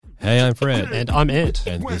Hey, I'm Fred. And I'm Ed.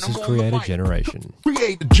 And this is Creator Generation.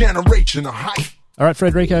 Create a generation of hype. All right,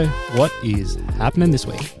 Frederico, what is happening this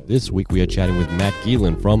week? This week we are chatting with Matt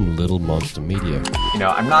Gielen from Little Monster Media. You know,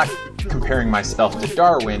 I'm not comparing myself to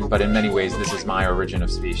Darwin, but in many ways this is my origin of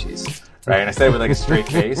species. Right? And I said it with like a straight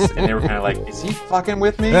face, and they were kind of like, is he fucking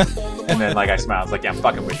with me? And then like I smiled, I was like, yeah, I'm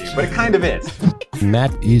fucking with you. But it kind of is.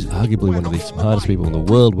 Matt is arguably one of the smartest people in the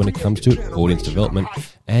world when it comes to audience development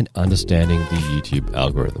and understanding the YouTube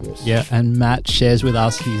algorithms. Yeah, and Matt shares with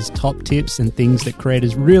us his top tips and things that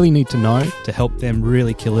creators really need to know to help them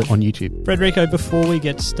really kill it on YouTube. Frederico, before we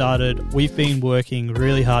get started, we've been working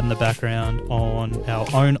really hard in the background on our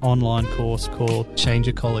own online course called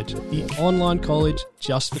Changer College, the online college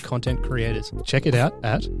just for content creators. Check it out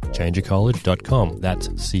at changercollege.com. That's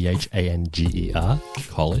CHANGER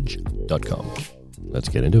college.com. Let's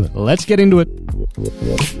get into it. Let's get into it.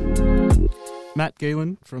 Matt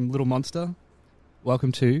Gielen from Little Monster,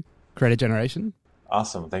 welcome to Creator Generation.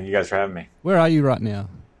 Awesome. Thank you guys for having me. Where are you right now?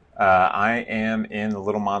 I am in the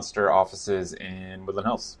Little Monster offices in Woodland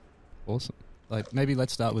Hills. Awesome. Like, maybe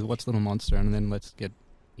let's start with what's Little Monster, and then let's get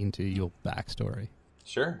into your backstory.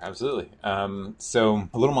 Sure, absolutely. So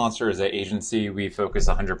Little Monster is an agency. We focus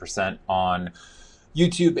 100% on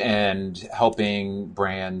YouTube and helping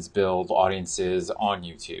brands build audiences on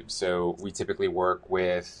YouTube. So we typically work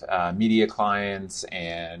with media clients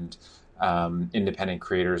and independent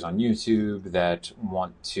creators on YouTube that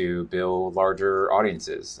want to build larger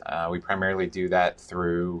audiences. We primarily do that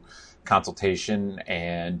through consultation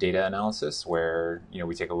and data analysis, where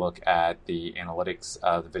we take a look at the analytics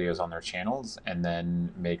of the videos on their channels and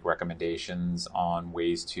then make recommendations on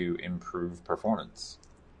ways to improve performance.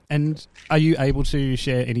 And are you able to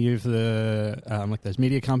share any of the like those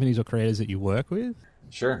media companies or creators that you work with?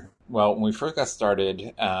 Sure. Well, when we first got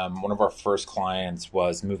started, one of our first clients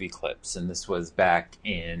was Movie Clips, and this was back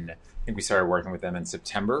in, I think we started working with them in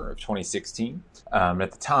September of 2016.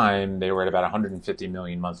 At the time, they were at about 150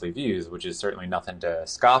 million monthly views, which is certainly nothing to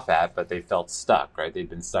scoff at, but they felt stuck, right? They'd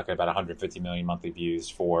been stuck at about 150 million monthly views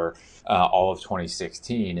for all of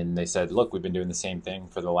 2016. And they said, look, we've been doing the same thing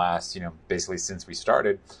for the last, basically since we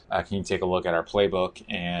started. Can you take a look at our playbook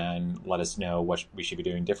and let us know what we should be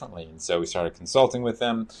doing differently? And so we started consulting with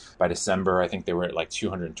them. By December, I think they were at like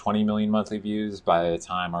 220 million monthly views. By the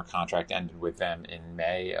time our contract ended with them in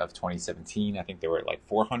May of 2017, I think they were at like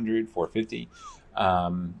 400, 450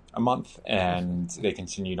 a month, and they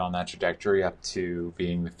continued on that trajectory up to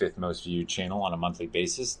being the 5th most viewed channel on a monthly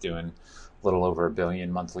basis, doing a little over 1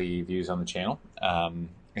 billion monthly views on the channel. And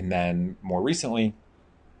then more recently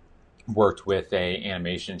worked with a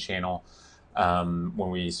animation channel. When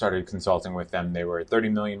we started consulting with them, they were at 30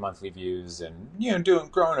 million monthly views and,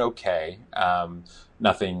 growing okay.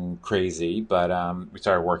 Nothing crazy, but we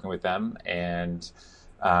started working with them and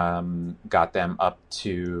got them up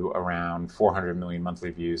to around 400 million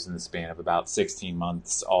monthly views in the span of about 16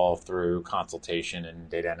 months, all through consultation and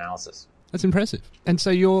data analysis. That's impressive. And so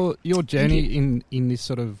your journey in this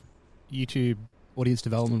sort of YouTube audience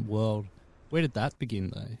development world, where did that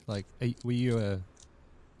begin though? Like, were you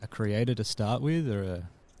a creator to start with, or an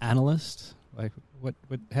analyst? Like,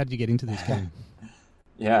 how did you get into this game?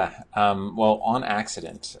 Yeah, well, on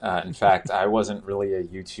accident. In fact, I wasn't really a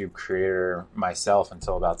YouTube creator myself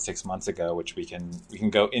until about 6 months ago, which we can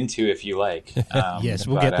go into if you like. Yes,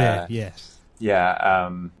 we'll get there. Yes. Yeah.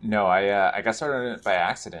 No, I got started on it by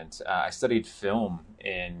accident. I studied film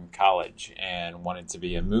in college and wanted to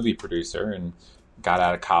be a movie producer, and got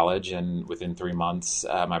out of college. And within 3 months,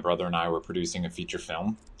 my brother and I were producing a feature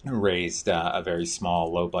film, raised a very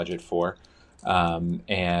small, low budget for.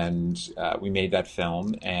 And we made that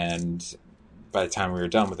film, and by the time we were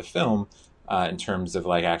done with the film, in terms of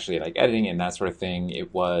actually editing and that sort of thing,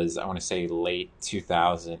 it was, I want to say, late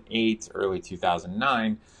 2008, early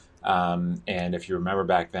 2009. And if you remember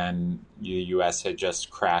back then, the U.S. had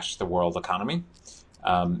just crashed the world economy.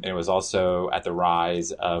 And it was also at the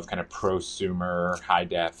rise of kind of prosumer high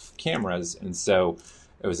def cameras, and so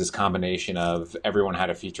it was this combination of everyone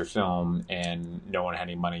had a feature film and no one had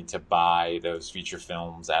any money to buy those feature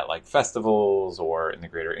films at festivals or in the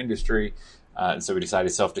greater industry. And so we decided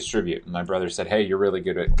to self-distribute. And my brother said, hey, you're really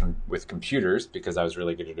good at with computers, because I was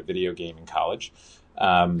really good at a video game in college.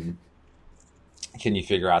 Can you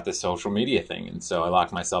figure out this social media thing? And so I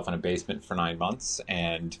locked myself in a basement for 9 months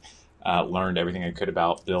and learned everything I could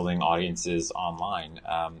about building audiences online.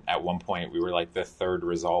 At one point, we were the 3rd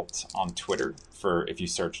result on Twitter for if you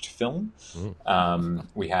searched film.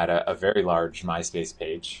 We had a very large MySpace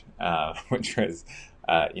page, which was,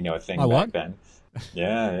 a thing back then.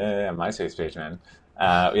 Yeah, MySpace page, man.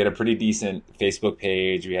 We had a pretty decent Facebook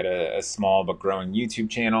page. We had a small but growing YouTube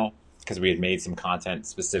channel because we had made some content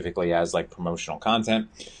specifically as like promotional content.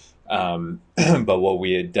 But what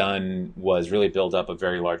we had done was really build up a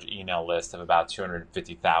very large email list of about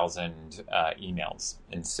 250,000 emails.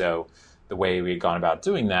 And so the way we had gone about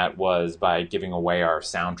doing that was by giving away our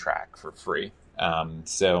soundtrack for free.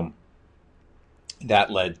 So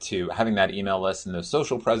that led to having that email list and the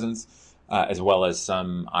social presence, as well as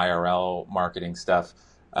some IRL marketing stuff,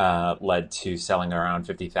 led to selling around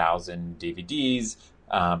 50,000 DVDs,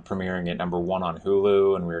 premiering at number 1 on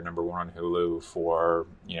Hulu. And we were number 1 on Hulu for,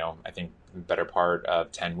 I think the better part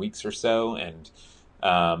of 10 weeks or so. And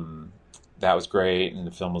that was great. And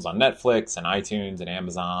the film was on Netflix and iTunes and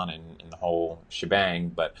Amazon and the whole shebang.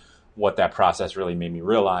 But what that process really made me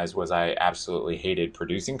realize was I absolutely hated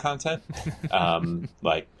producing content,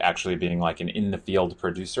 like actually being like an in the field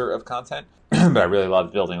producer of content. But I really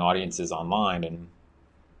loved building audiences online. And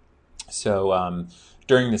so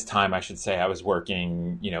during this time, I should say, I was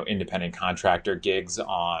working, independent contractor gigs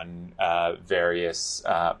on various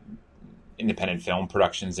independent film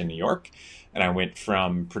productions in New York. And I went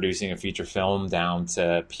from producing a feature film down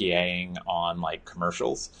to PAing on like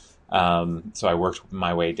commercials. So I worked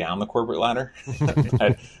my way down the corporate ladder,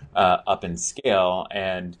 but, up in scale.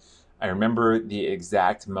 And I remember the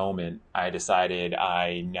exact moment I decided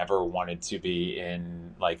I never wanted to be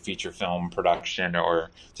in like feature film production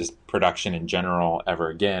or just production in general ever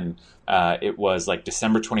again. It was like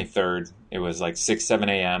December 23rd. It was like 6, 7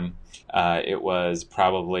 a.m. It was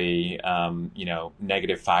probably,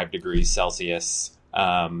 -5 degrees Celsius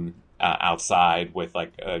outside with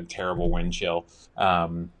like a terrible wind chill.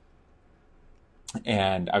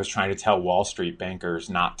 And I was trying to tell Wall Street bankers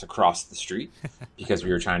not to cross the street because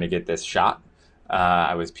we were trying to get this shot.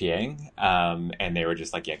 I was PAing, and they were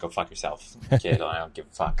just like, yeah, go fuck yourself, kid. I don't give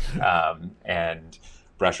a fuck. And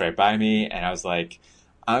brushed right by me. And I was like,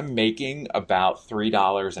 I'm making about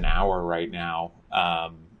 $3 an hour right now.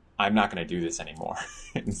 I'm not going to do this anymore.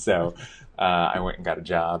 And so I went and got a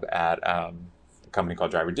job at a company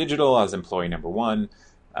called Driver Digital. I was employee number 1.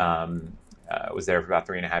 Was there for about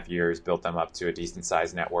 3.5 years, built them up to a decent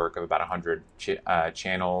sized network of about 100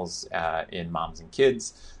 channels in moms and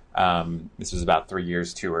kids. This was about 3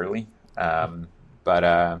 years too early,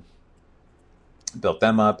 but built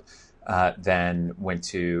them up. Then went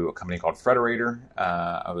to a company called Frederator.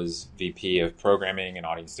 I was VP of programming and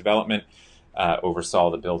audience development.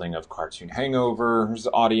 Oversaw the building of Cartoon Hangover's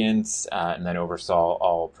audience, and then oversaw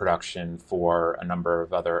all production for a number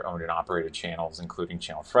of other owned and operated channels, including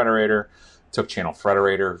Channel Frederator. Took Channel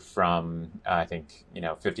Frederator from, I think,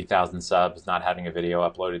 50,000 subs, not having a video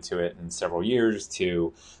uploaded to it in several years,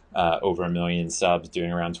 to over 1 million subs,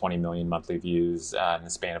 doing around 20 million monthly views in the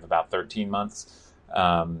span of about 13 months.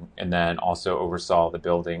 And then also oversaw the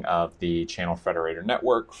building of the Channel Frederator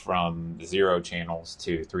network from 0 channels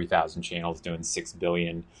to 3,000 channels, doing 6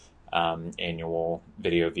 billion annual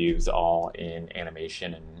video views, all in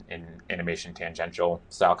animation and in animation tangential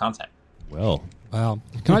style content. Well, wow.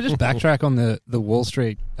 Can I just backtrack on the Wall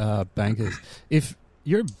Street bankers? If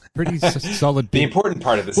you're a pretty solid, the important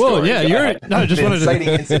part of the story. Well, yeah, I just wanted exciting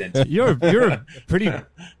incident. You're a pretty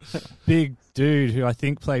big dude who I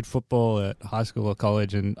think played football at high school or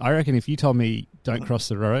college, and I reckon if you told me don't cross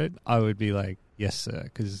the road, I would be like, yes, sir,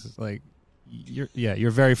 because like you're a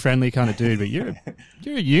very friendly kind of dude, but you're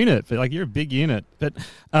a unit, but like you're a big unit, but.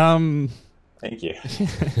 Thank you.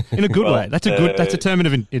 In a good way. That's a term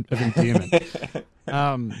of endearment.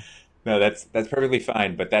 No, that's perfectly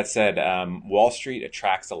fine. But that said, Wall Street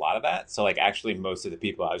attracts a lot of that. So like actually most of the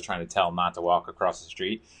people I was trying to tell not to walk across the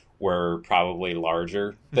street were probably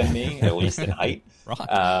larger than me, at least in height.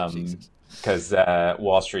 Right. Because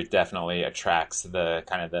Wall Street definitely attracts the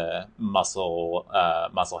kind of the muscle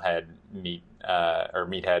head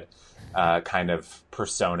meathead kind of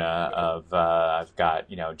persona of I've got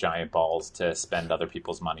giant balls to spend other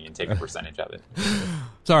people's money and take a percentage of it.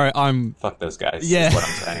 Sorry, fuck those guys. Yeah, is what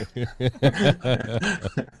I'm saying.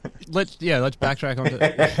 Let's backtrack onto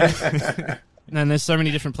it. And there's so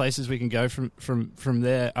many different places we can go from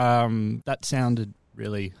there. That sounded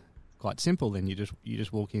really quite simple. Then you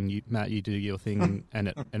just walk in, Matt, you do your thing, and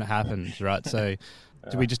it happens, right? So.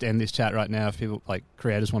 Do we just end this chat right now if people, like,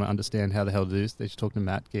 creators want to understand how the hell to do this? They just talk to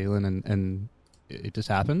Matt Gielan and it just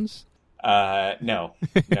happens? No,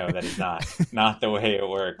 that is not the way it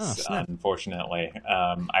works, unfortunately.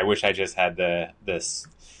 I wish I just had this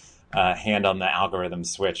hand on the algorithm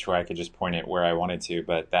switch where I could just point it where I wanted to,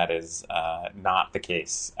 but that is not the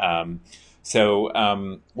case. So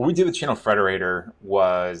what we did with Channel Frederator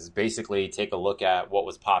was basically take a look at what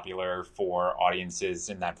was popular for audiences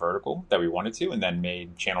in that vertical that we wanted to, and then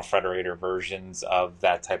made Channel Frederator versions of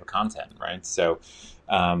that type of content, right? So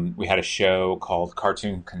we had a show called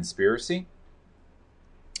Cartoon Conspiracy.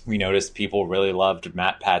 We noticed people really loved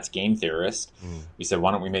MatPat's Game Theorist. We said,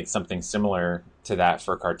 why don't we make something similar to that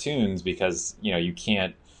for cartoons? Because, you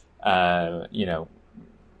can't,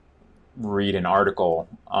 read an article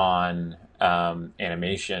on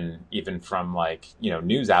animation, even from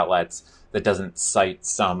news outlets, that doesn't cite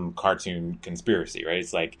some cartoon conspiracy, right?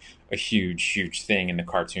 It's like a huge, huge thing in the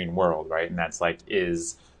cartoon world, right? And that's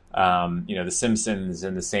is The Simpsons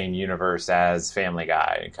in the same universe as Family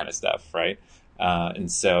Guy kind of stuff, right?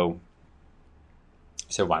 And so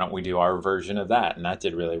why don't we do our version of that? And that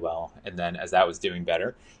did really well. And then as that was doing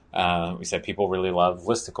better, we said people really love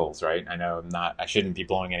listicles, right? I know I shouldn't be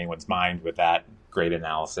blowing anyone's mind with that great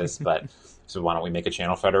analysis, but so why don't we make a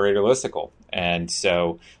Channel Frederator listicle? And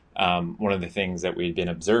so one of the things that we'd been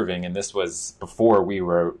observing, and this was before we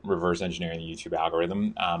were reverse engineering the YouTube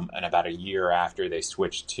algorithm, and about a year after they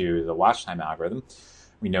switched to the watch time algorithm,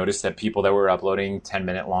 we noticed that people that were uploading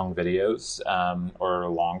 10-minute long videos or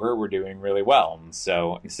longer were doing really well. And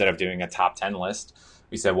so instead of doing a top 10 list,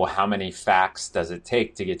 we said, well, how many facts does it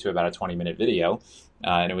take to get to about a 20-minute video?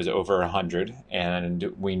 And it was over 100.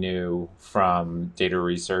 And we knew from data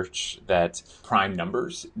research that prime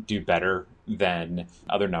numbers do better than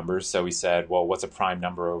other numbers. So we said, well, what's a prime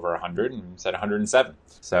number over 100? And we said 107.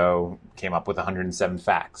 So came up with 107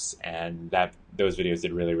 facts. And those videos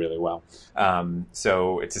did really, really well.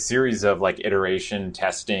 So it's a series of iteration,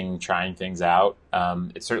 testing, trying things out.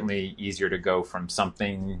 It's certainly easier to go from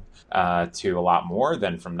something to a lot more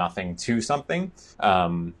than from nothing to something.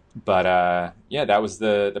 But that was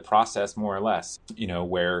the process, more or less,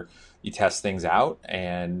 where you test things out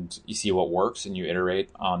and you see what works and you iterate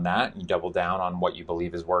on that and you double down on what you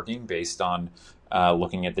believe is working based on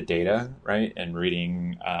looking at the data, right? And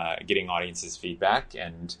reading, getting audiences' feedback,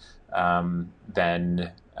 and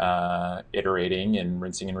then iterating and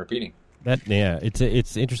rinsing and repeating. It's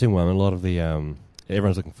an interesting one. A lot of the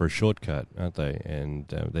everyone's looking for a shortcut, aren't they? And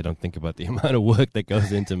they don't think about the amount of work that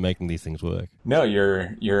goes into making these things work. No,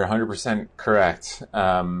 you're 100% correct.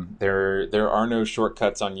 There are no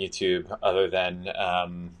shortcuts on YouTube other than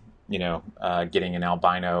getting an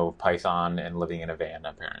albino python and living in a van.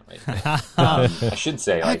 Apparently, I should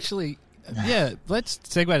say. Actually, yeah. Let's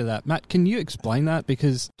segue to that, Matt. Can you explain that?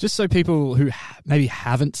 Because just so people who maybe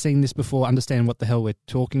haven't seen this before understand what the hell we're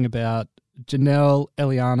talking about, Janelle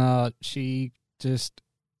Eliana, she just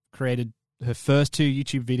created her first 2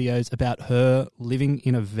 YouTube videos about her living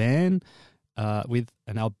in a van with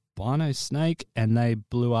an albino snake, and they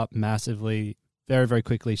blew up massively very, very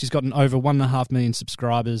quickly. She's gotten over 1.5 million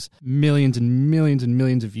subscribers, millions and millions and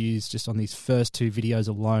millions of views just on these first 2 videos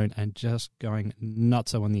alone, and just going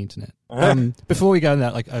nutso on the internet. Before we go into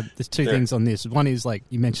that, there's 2 things on this. One is,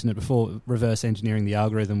 you mentioned it before, reverse engineering the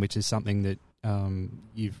algorithm, which is something that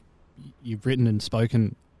you've written and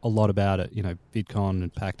spoken a lot about it, VidCon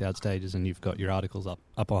and Packed Out Stages, and you've got your articles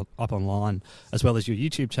up online, as well as your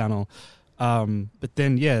YouTube channel. But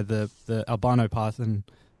then, the albino python,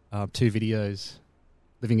 2 videos,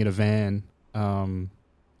 living in a van.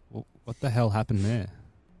 What the hell happened there?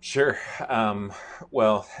 Sure. As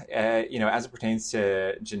it pertains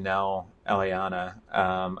to Janelle Eliana,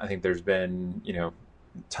 I think there's been,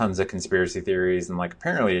 tons of conspiracy theories, and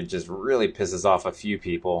apparently it just really pisses off a few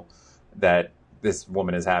people that this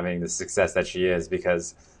woman is having the success that she is,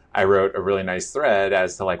 because I wrote a really nice thread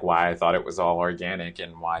as to why I thought it was all organic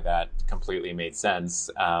and why that completely made sense.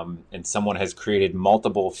 And someone has created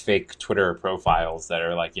multiple fake Twitter profiles that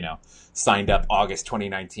are signed up August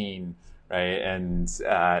 2019, right? And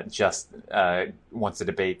just wants to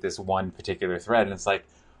debate this one particular thread. And it's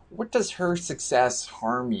what does her success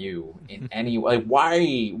harm you in any way?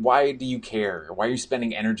 Why do you care? Why are you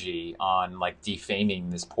spending energy on defaming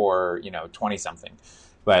this poor, 20-something?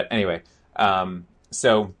 But anyway,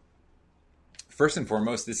 so first and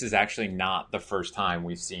foremost, this is actually not the first time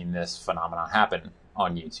we've seen this phenomenon happen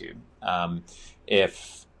on YouTube.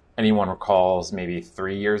 If anyone recalls, maybe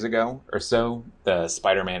 3 years ago or so, the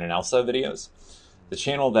Spider-Man and Elsa videos, the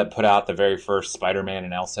channel that put out the very first Spider-Man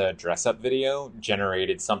and Elsa dress-up video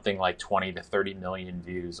generated something like 20 to 30 million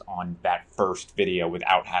views on that first video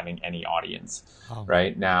without having any audience. Oh.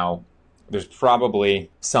 Right? Now, there's probably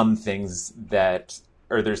some things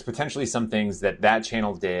there's potentially some things that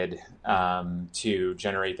channel did to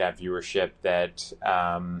generate that viewership that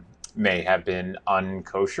may have been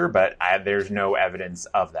unkosher, but there's no evidence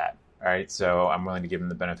of that. All right? So I'm willing to give them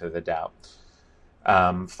the benefit of the doubt.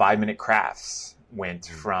 5-Minute Crafts went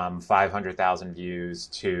from 500,000 views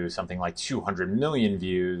to something like 200 million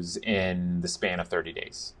views in the span of 30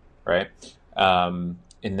 days, right? And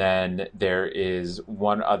then there is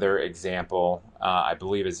one other example, I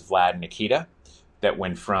believe is Vlad Nikita, that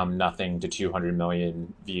went from nothing to 200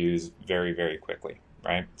 million views very, very quickly,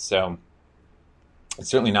 right? So it's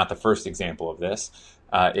certainly not the first example of this.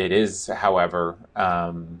 It is, however,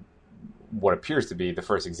 what appears to be the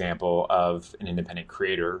first example of an independent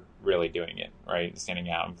creator really doing it, right? Standing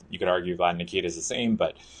out. You could argue Vlad Nikita is the same,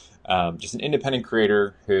 but just an independent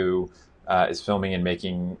creator who is filming and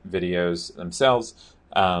making videos themselves.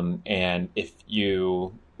 And if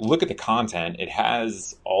you look at the content, it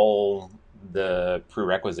has all the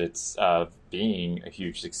prerequisites of being a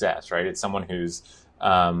huge success, right? It's someone who's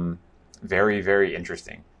very, very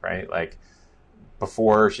interesting, right? Like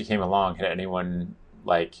before she came along, had anyone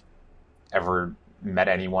like ever met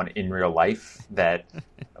anyone in real life that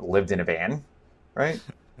lived in a van, right?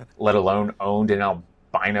 Let alone owned an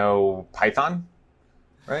albino python,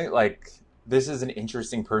 right? Like this is an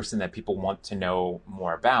interesting person that people want to know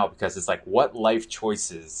more about because it's like, what life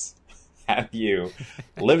choices have you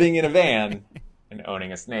living in a van and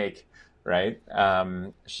owning a snake, right?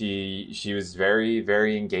 She was very,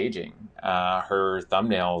 very engaging. Her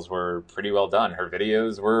thumbnails were pretty well done. Her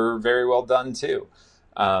videos were very well done too.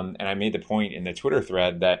 And I made the point in the Twitter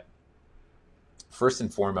thread that first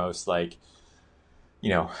and foremost, like, you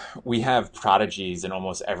know, we have prodigies in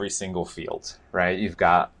almost every single field, right? You've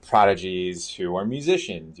got prodigies who are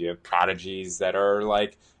musicians. You have prodigies that are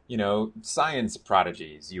like, you know, science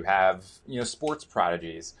prodigies. You have, you know, sports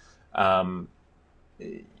prodigies.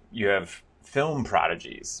 You have film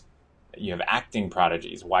prodigies. You have acting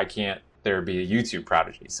prodigies. Why can't there be a YouTube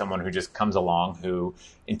prodigy? Someone who just comes along who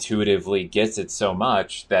intuitively gets it so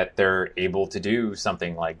much that they're able to do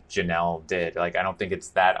something like Janelle did. Like, I don't think it's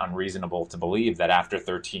that unreasonable to believe that after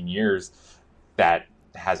 13 years that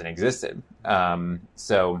hasn't existed.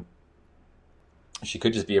 So she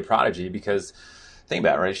could just be a prodigy because think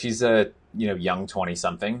about it, right? She's a, you know, young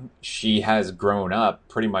 20-something. She has grown up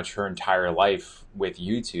pretty much her entire life with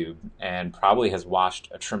YouTube and probably has watched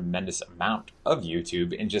a tremendous amount of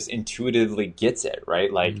YouTube and just intuitively gets it,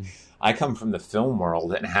 right? Like I come from the film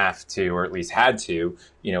world and have to, or at least had to,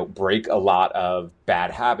 you know, break a lot of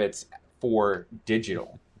bad habits for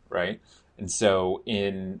digital, right? And so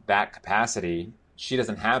in that capacity, she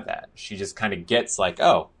doesn't have that. She just kind of gets like,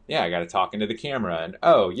 oh, yeah, I got to talk into the camera. And,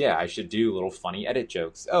 oh, yeah, I should do little funny edit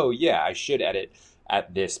jokes. Oh, yeah, I should edit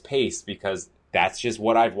at this pace because that's just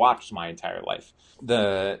what I've watched my entire life.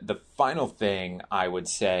 The final thing I would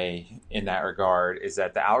say in that regard is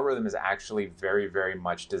that the algorithm is actually very, very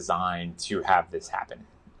much designed to have this happen.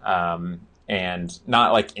 And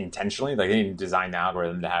not like intentionally, like they didn't design the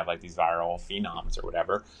algorithm to have like these viral phenoms or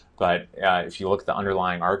whatever. But if you look at the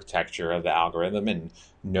underlying architecture of the algorithm and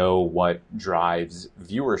know what drives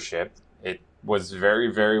viewership, it was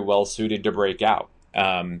very, very well suited to break out.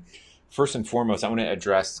 First and foremost, I want to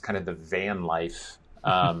address kind of the van life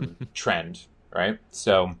trend, right?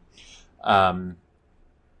 So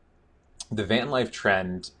the van life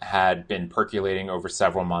trend had been percolating over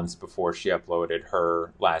several months before she uploaded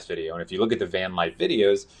her last video. And if you look at the van life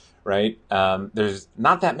videos, right, there's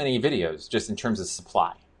not that many videos just in terms of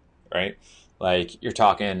supply, right? Like you're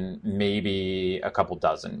talking maybe a couple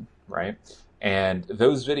dozen, right? And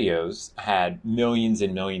those videos had millions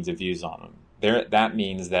and millions of views on them. That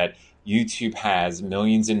means that YouTube has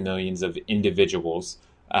millions and millions of individuals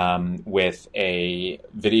with a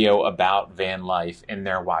video about van life in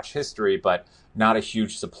their watch history, but not a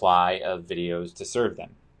huge supply of videos to serve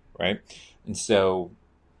them, right? And so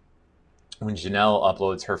when Janelle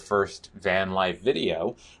uploads her first van life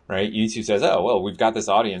video, right, YouTube says, oh, well, we've got this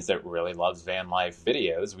audience that really loves van life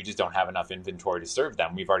videos. We just don't have enough inventory to serve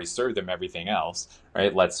them. We've already served them everything else,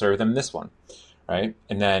 right? Let's serve them this one, right?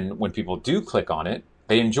 And then when people do click on it,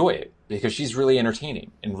 they enjoy it because she's really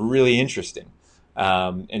entertaining and really interesting.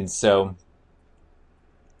 And so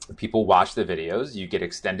people watch the videos, you get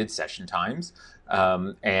extended session times,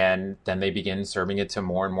 and then they begin serving it to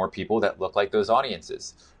more and more people that look like those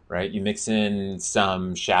audiences, right? You mix in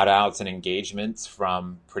some shout outs and engagements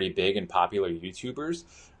from pretty big and popular YouTubers,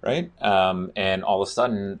 right? And all of a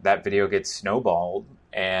sudden that video gets snowballed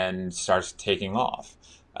and starts taking off.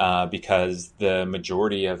 Because the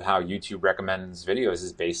majority of how YouTube recommends videos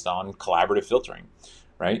is based on collaborative filtering,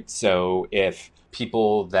 right? So if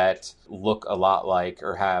people that look a lot like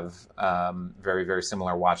or have very, very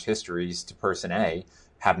similar watch histories to person A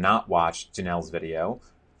have not watched Janelle's video,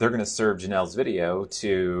 they're going to serve Janelle's video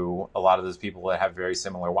to a lot of those people that have very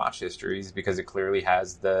similar watch histories because it clearly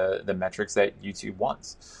has the metrics that YouTube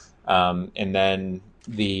wants. And then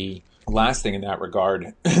the last thing in that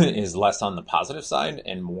regard is less on the positive side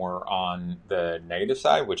and more on the negative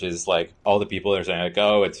side, which is like all the people that are saying like,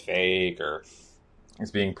 oh, it's fake or it's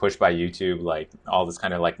being pushed by YouTube, like all this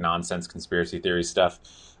kind of like nonsense conspiracy theory stuff.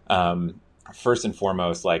 First and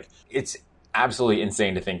foremost, like it's absolutely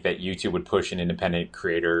insane to think that YouTube would push an independent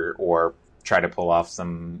creator or try to pull off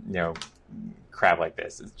some, crap like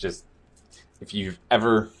this. It's just, if you've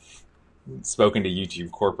ever spoken to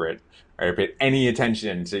YouTube corporate or paid any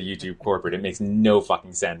attention to YouTube corporate, it makes no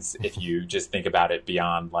fucking sense if you just think about it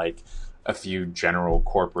beyond like a few general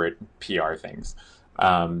corporate PR things.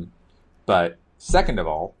 But second of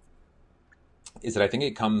all, is that I think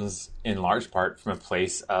it comes in large part from a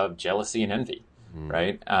place of jealousy and envy.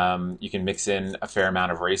 Right? You can mix in a fair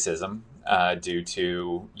amount of racism due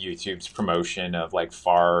to YouTube's promotion of like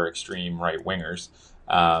far extreme right wingers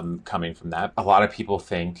coming from that. A lot of people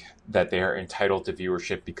think that they are entitled to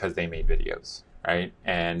viewership because they made videos, right?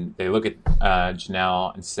 And they look at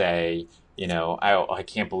Janelle and say, I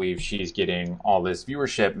can't believe she's getting all this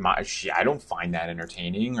viewership. I don't find that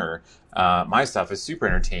entertaining, or my stuff is super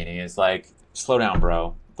entertaining. It's like, slow down,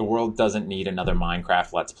 bro. The world doesn't need another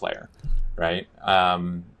Minecraft Let's Player. Right?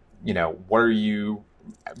 What are you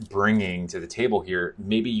bringing to the table here?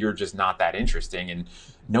 Maybe you're just not that interesting, and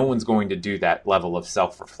no one's going to do that level of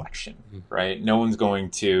self-reflection, right? No one's going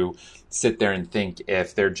to sit there and think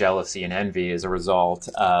if their jealousy and envy is a result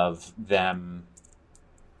of them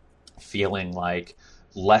feeling like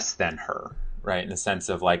less than her, right? In the sense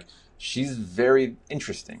of like, she's very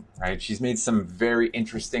interesting, right? She's made some very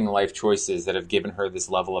interesting life choices that have given her this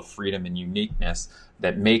level of freedom and uniqueness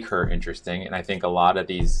that make her interesting. And I think a lot of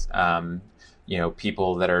these,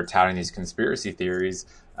 people that are touting these conspiracy theories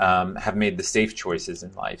have made the safe choices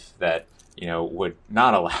in life that, would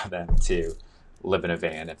not allow them to live in a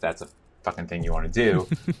van if that's a fucking thing you want to do,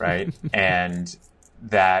 right? And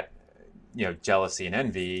that, jealousy and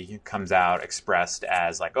envy comes out expressed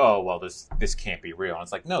as like, oh, well, this can't be real. And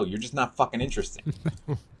it's like, no, you're just not fucking interesting.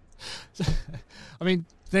 I mean,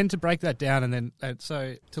 then to break that down and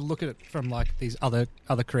so to look at it from like these other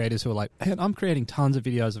creators who are like, man, I'm creating tons of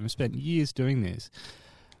videos and I've spent years doing this.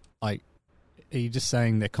 Like, are you just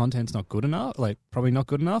saying their content's not good enough? Like, probably not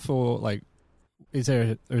good enough? Or like, is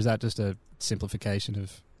that just a simplification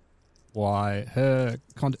of why her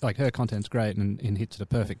content's great and hits at a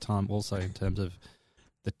perfect time also in terms of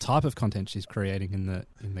the type of content she's creating in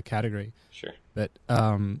the category? Sure. But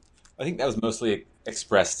I think that was mostly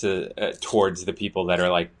expressed towards the people that are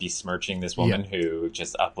like besmirching this woman who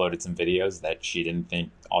just uploaded some videos that she didn't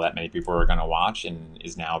think all that many people were going to watch and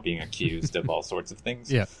is now being accused of all sorts of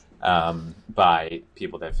things by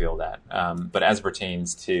people that feel that. But as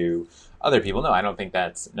pertains to other people, no, I don't think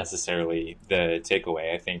that's necessarily the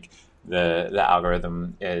takeaway. I think the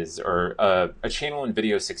algorithm is, or a channel and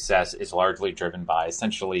video success is largely driven by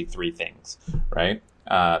essentially three things, right?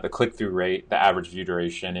 The click-through rate, the average view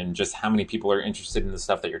duration, and just how many people are interested in the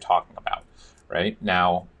stuff that you're talking about, right?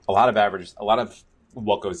 Now, a lot of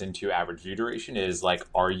what goes into average view duration is like,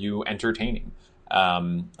 are you entertaining?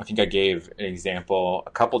 I think I gave an example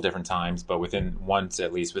a couple different times, but once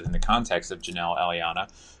at least within the context of Janelle Eliana,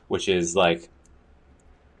 which is like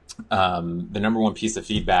the number one piece of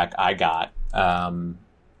feedback I got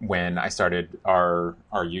when I started our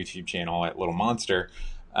YouTube channel at Little Monster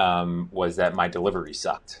was that my delivery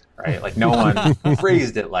sucked, right? Like no one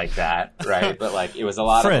phrased it like that, right? But like it was a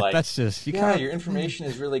lot Fred, of like, that's just, your information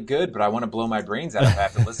is really good, but I want to blow my brains out if I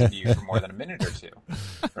have to listen to you for more than a minute or two,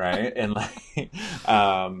 right? And like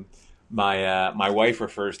my wife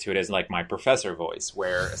refers to it as like my professor voice,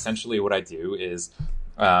 where essentially what I do is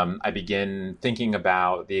I begin thinking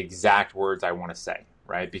about the exact words I want to say,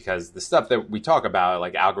 right? Because the stuff that we talk about,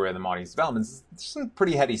 like algorithm audience development, is some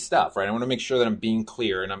pretty heady stuff, right? I want to make sure that I'm being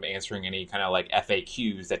clear and I'm answering any kind of like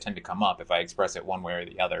FAQs that tend to come up if I express it one way or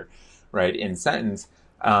the other, right, in sentence.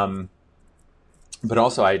 But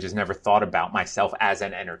also I just never thought about myself as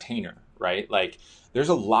an entertainer, right? Like there's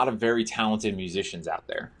a lot of very talented musicians out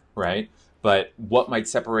there, right? But what might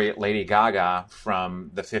separate Lady Gaga from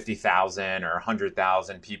the 50,000 or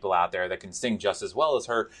 100,000 people out there that can sing just as well as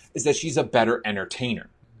her is that she's a better entertainer,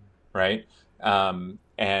 right?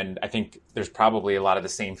 And I think there's probably a lot of the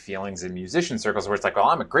same feelings in musician circles where it's like, well,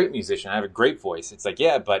 I'm a great musician. I have a great voice. It's like,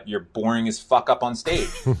 yeah, but you're boring as fuck up on stage.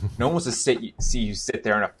 No one wants to see you sit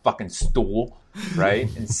there on a fucking stool, right?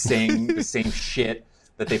 And sing the same shit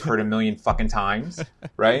that they've heard a million fucking times,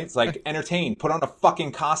 right? It's like, entertain, put on a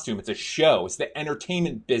fucking costume. It's a show. It's the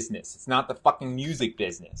entertainment business. It's not the fucking music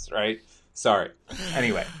business, right? Sorry.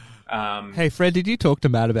 Anyway. Hey, Fred, did you talk to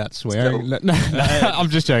Matt about swearing? No,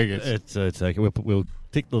 I'm just joking. It's okay. We'll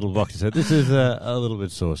tick the little boxes. So this is a little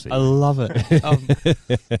bit saucy. I love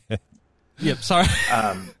it. Yep, sorry.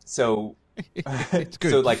 So It's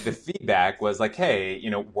good. So like the feedback was like, hey,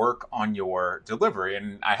 work on your delivery.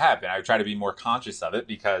 And I have been. I try to be more conscious of it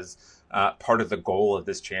because part of the goal of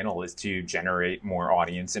this channel is to generate more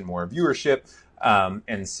audience and more viewership.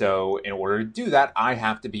 And so in order to do that, I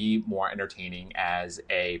have to be more entertaining as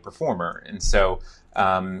a performer. And so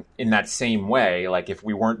in that same way, like if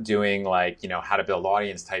we weren't doing like, how to build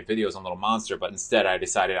audience type videos on Little Monster, but instead I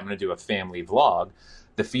decided I'm going to do a family vlog,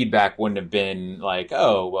 the feedback wouldn't have been like,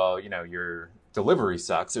 oh, well, your delivery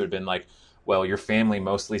sucks. It would have been like, well, your family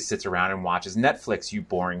mostly sits around and watches Netflix, you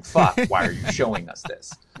boring fuck. Why are you showing us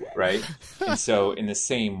this? Right? And so in the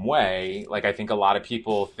same way, like I think a lot of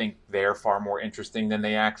people think they're far more interesting than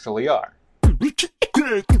they actually are.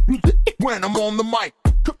 When I'm on the mic.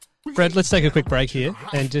 Fred, let's take a quick break here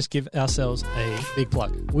and just give ourselves a big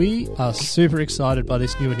plug. We are super excited by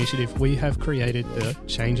this new initiative. We have created the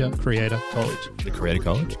Changer Creator College. The Creator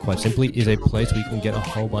College, quite simply, is a place where you can get a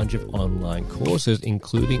whole bunch of online courses,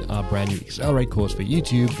 including our brand new Accelerate course for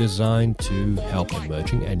YouTube, designed to help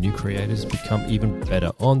emerging and new creators become even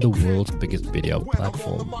better on the world's biggest video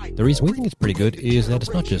platform. The reason we think it's pretty good is that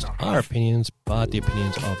it's not just our opinions, but the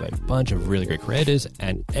opinions of a bunch of really great creators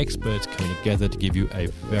and experts coming together to give you a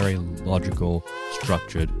very logical,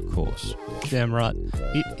 structured course. Damn right.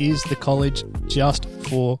 It is the college just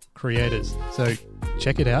for creators. So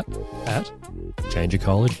check it out at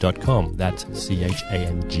changercollege.com. That's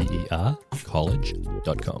CHANGER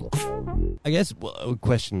college.com. I guess a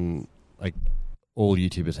question like all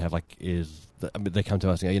YouTubers have is they come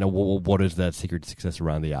to us and go, what is that secret to success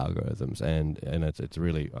around the algorithms? And it's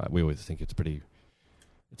really, we always think it's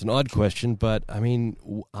an odd question, but I mean,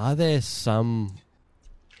 are there some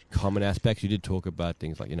common aspects? You did talk about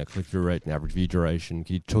things like click-through rate and average view duration.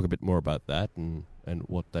 Can you talk a bit more about that and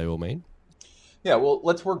what they all mean? Yeah, well,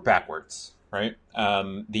 let's work backwards, right?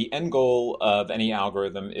 The end goal of any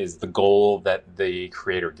algorithm is the goal that the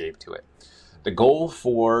creator gave to it. The goal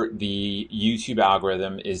for the YouTube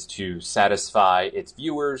algorithm is to satisfy its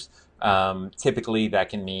viewers. Typically, that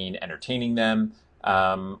can mean entertaining them.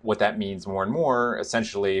 What that means more and more,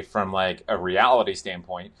 essentially, from like a reality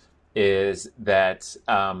standpoint, is that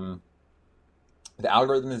the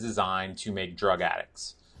algorithm is designed to make drug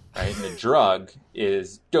addicts, right? And the drug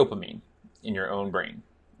is dopamine in your own brain,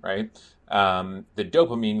 right? The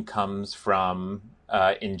dopamine comes from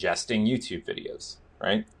ingesting YouTube videos,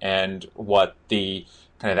 right? And what the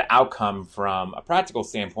kind of the outcome from a practical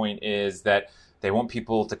standpoint is that they want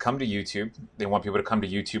people to come to YouTube. They want people to come to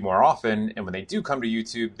YouTube more often. And when they do come to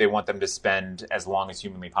YouTube, they want them to spend as long as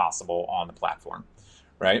humanly possible on the platform,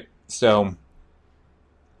 right? So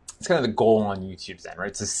it's kind of the goal on YouTube's end,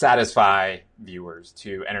 right? To satisfy viewers,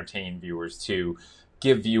 to entertain viewers, to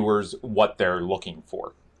give viewers what they're looking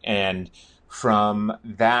for. And from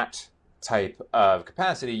that type of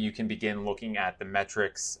capacity, you can begin looking at the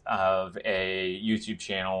metrics of a YouTube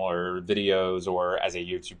channel or videos, or as a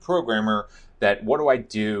YouTube programmer, that what do I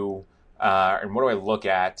do and what do I look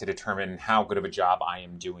at to determine how good of a job I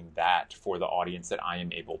am doing that for the audience that I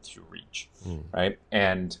am able to reach, right?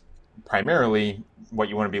 And primarily, what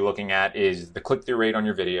you want to be looking at is the click-through rate on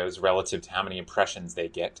your videos relative to how many impressions they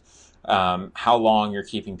get, how long you're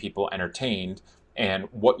keeping people entertained, and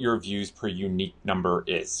what your views per unique number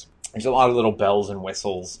is. There's a lot of little bells and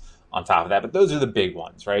whistles on top of that, but those are the big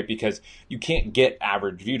ones, right? Because you can't get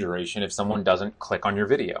average view duration if someone doesn't click on your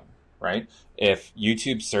video, right? If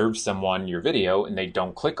YouTube serves someone your video and they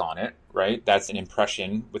don't click on it, right? That's an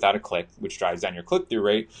impression without a click, which drives down your click-through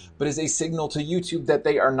rate, but is a signal to YouTube that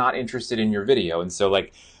they are not interested in your video. And so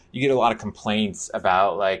like you get a lot of complaints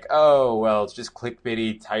about like, oh, well, it's just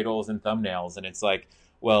clickbaity titles and thumbnails. And it's like,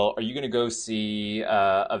 well, are you going to go see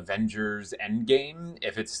Avengers Endgame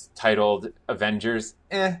if it's titled Avengers?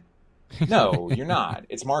 No, you're not.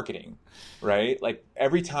 It's marketing, right? Like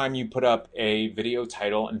every time you put up a video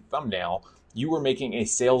title and thumbnail, you are making a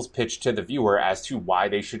sales pitch to the viewer as to why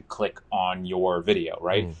they should click on your video,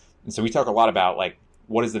 right? And so we talk a lot about like,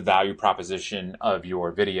 what is the value proposition of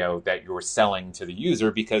your video that you're selling to the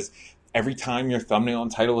user? Because every time your thumbnail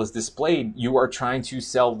and title is displayed, you are trying to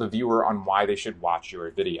sell the viewer on why they should watch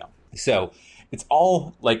your video. So it's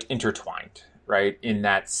all like intertwined, right? In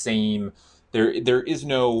that same, there is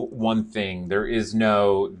no one thing. There is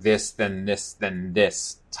no this, then this, then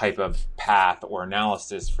this type of path or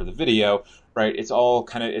analysis for the video. right? It's all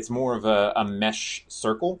it's more of a mesh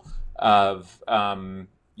circle of,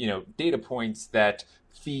 data points that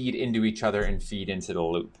feed into each other and feed into the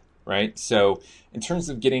loop, right? So in terms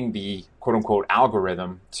of getting the quote unquote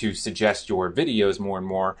algorithm to suggest your videos more and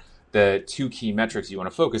more, the two key metrics you want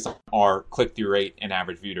to focus on are click-through rate and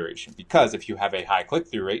average view duration. Because if you have a high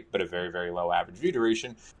click-through rate, but a very, very low average view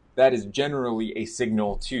duration, that is generally a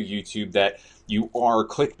signal to YouTube that you are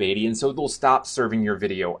clickbaity, and so they'll stop serving your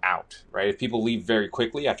video out, right? If people leave very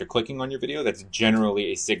quickly after clicking on your video, that's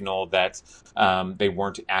generally a signal that they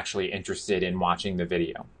weren't actually interested in watching the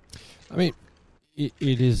video. I mean,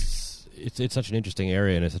 it's such an interesting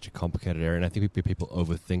area, and it's such a complicated area, and I think people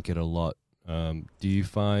overthink it a lot. Do you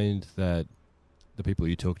find that the people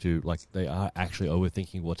you talk to, like, they are actually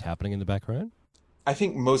overthinking what's happening in the background? I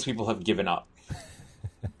think most people have given up,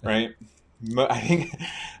 right? I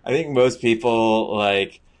think most people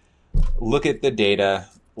look at the data,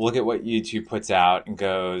 look at what YouTube puts out, and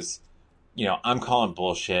goes, I'm calling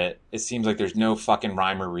bullshit. It seems like there's no fucking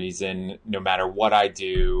rhyme or reason. No matter what I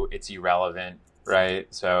do, it's irrelevant, right?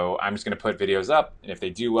 So I'm just going to put videos up, and if they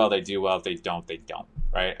do well, they do well. If they don't, they don't,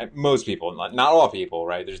 right? Most people, not all people,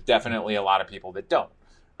 right? There's definitely a lot of people that don't,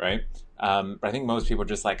 right? But I think most people are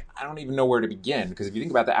just I don't even know where to begin, because if you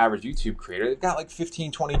think about the average YouTube creator, they've got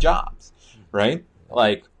 15, 20 jobs, right?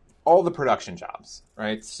 All the production jobs,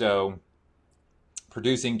 right? So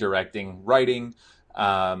producing, directing, writing,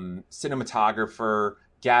 cinematographer,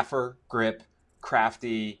 gaffer, grip,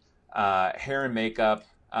 crafty, hair and makeup,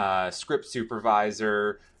 script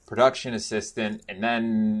supervisor, production assistant, and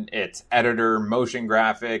then it's editor, motion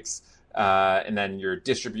graphics, and then your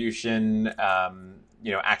distribution,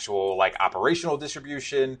 actual operational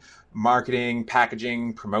distribution, marketing,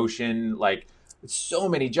 packaging, promotion, so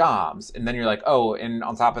many jobs. And then you're oh, and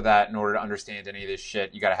on top of that, in order to understand any of this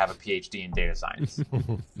shit, you got to have a PhD in data science. It's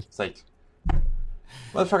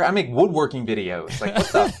motherfucker, I make woodworking videos. What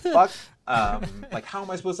the fuck? How am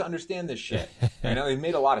I supposed to understand this shit? They've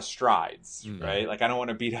made a lot of strides, right? I don't want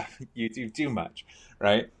to beat up YouTube too much,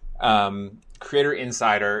 right? Creator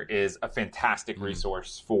Insider is a fantastic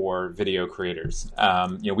resource for video creators.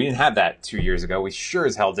 We didn't have that 2 years ago. We sure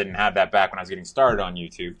as hell didn't have that back when I was getting started on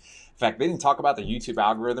YouTube. In fact, they didn't talk about the YouTube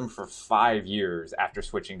algorithm for 5 years after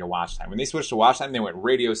switching to watch time. When they switched to watch time, they went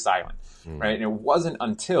radio silent, right? And it wasn't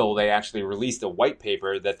until they actually released a white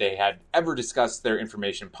paper that they had ever discussed their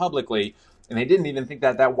information publicly. And they didn't even think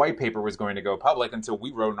that that white paper was going to go public until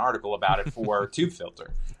we wrote an article about it for TubeFilter.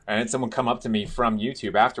 And someone come up to me from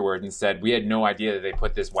YouTube afterward and said, we had no idea that they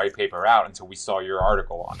put this white paper out until we saw your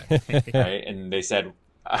article on it. Right? And they said,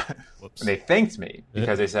 and they thanked me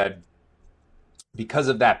because they said, because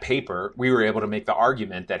of that paper, we were able to make the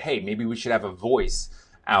argument that, hey, maybe we should have a voice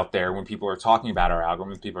out there when people are talking about our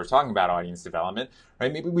algorithm, people are talking about audience development,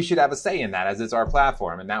 right? Maybe we should have a say in that as it's our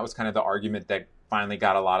platform. And that was kind of the argument that finally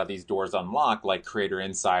got a lot of these doors unlocked, like Creator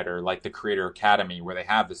Insider, like the Creator Academy, where they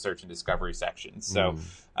have the search and discovery sections. So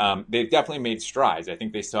they've definitely made strides. I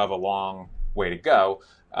think they still have a long way to go.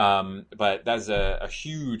 But that's a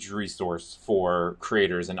huge resource for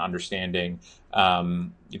creators in understanding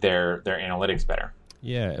their analytics better.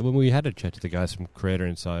 Yeah, when we had a chat to the guys from Creator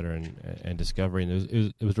Insider and Discovery,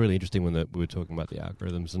 and it was really interesting when we were talking about the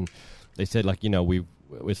algorithms, and they said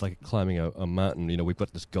it's like climbing a mountain. We've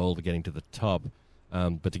got this goal of getting to the top,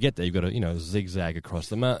 but to get there, you've got to zigzag across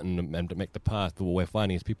the mountain and to make the path. But what we're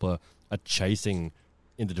finding is people are chasing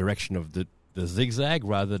in the direction of the zigzag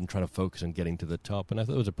rather than trying to focus on getting to the top. And I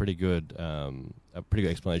thought it was a pretty good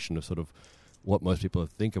explanation of sort of what most people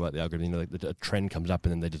think about the algorithm. A trend comes up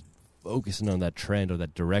and then they just focusing on that trend or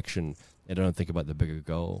that direction. They don't think about the bigger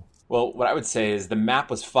goal. Well, what I would say is the map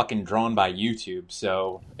was fucking drawn by YouTube.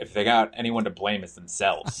 So if they got anyone to blame, it's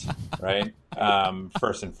themselves, right?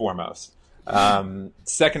 First and foremost.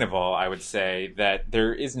 Second of all, I would say that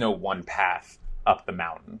there is no one path up the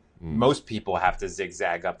mountain. Most people have to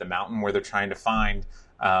zigzag up the mountain where they're trying to find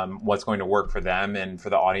what's going to work for them and for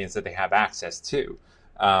the audience that they have access to.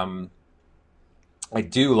 I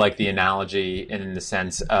do like the analogy in the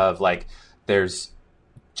sense of there's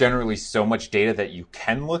generally so much data that you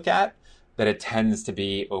can look at that it tends to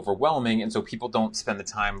be overwhelming. And so people don't spend the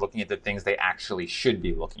time looking at the things they actually should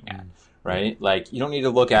be looking at, right? You don't need to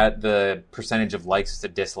look at the percentage of likes to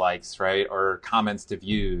dislikes, right? Or comments to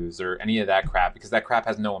views or any of that crap, because that crap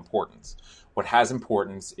has no importance. What has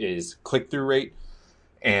importance is click-through rate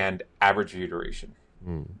and average view duration.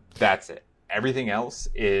 That's it. Everything else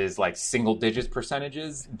is single digits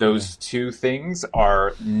percentages. Those two things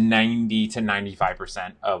are 90 to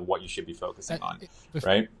 95% of what you should be focusing on,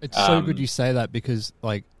 right? It's so good you say that because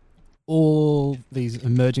all these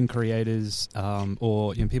emerging creators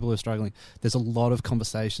or people who are struggling, there's a lot of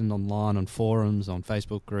conversation online, on forums, on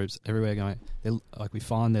Facebook groups, everywhere going. We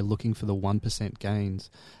find they're looking for the 1% gains,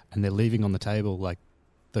 and they're leaving on the table like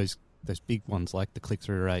those big ones, like the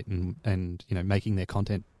click-through rate, and making their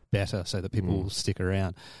content better so that people will stick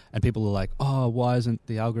around. And people are like, oh, why isn't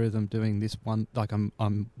the algorithm doing this one? Like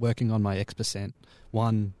I'm working on my X%,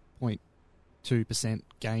 1.2%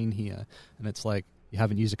 gain here, and it's like, you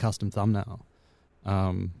haven't used a custom thumbnail.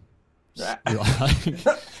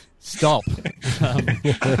 Stop.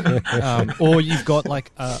 Or you've got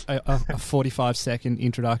like a 45-second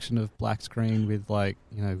introduction of black screen with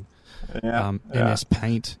MS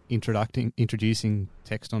Paint introducing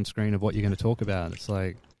text on screen of what you're going to talk about. It's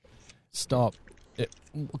like, stop.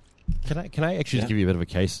 Can I actually just give you a bit of a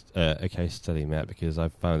case study, Matt, because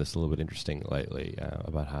I've found this a little bit interesting lately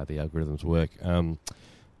about how the algorithms work.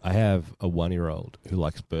 I have a 1-year-old who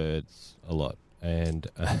likes birds a lot, and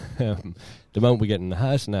the moment we get in the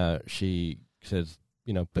house now, she says,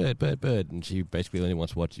 bird, bird, bird, and she basically only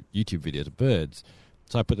wants to watch YouTube videos of birds.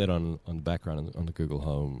 So I put that on the background on the Google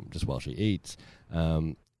Home just while she eats.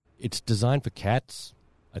 It's designed for cats,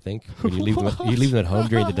 I think. When you leave them at home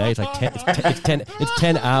during the day, it's like 10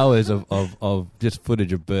 hours of just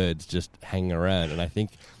footage of birds just hanging around, and I think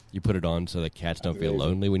you put it on so that cats don't feel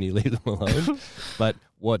lonely when you leave them alone. But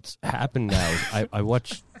what's happened now is I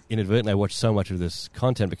watch so much of this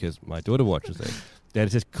content because my daughter watches it, that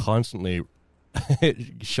it's just constantly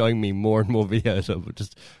showing me more and more videos of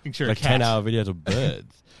just 10-hour videos of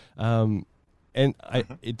birds. And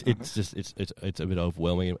it's a bit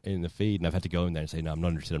overwhelming in the feed, and I've had to go in there and say, no, I'm not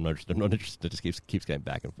interested. It just keeps going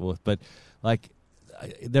back and forth. But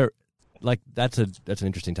that's an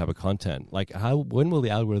interesting type of content. When will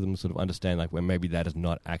the algorithm sort of understand when maybe that is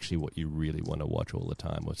not actually what you really want to watch all the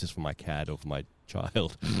time, or it's just for my cat or for my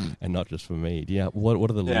child and not just for me? What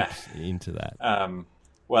are the loops into that?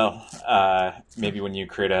 Maybe when you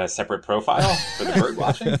create a separate profile for the bird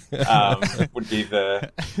watching would be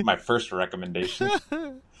my first recommendation.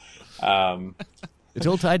 It's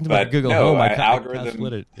all tied into my Google Home. I can't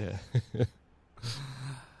split it. Yeah.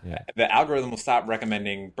 Yeah. The algorithm will stop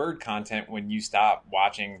recommending bird content when you stop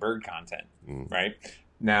watching bird content, right?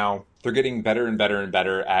 Now, they're getting better and better and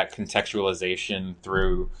better at contextualization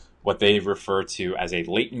through what they refer to as a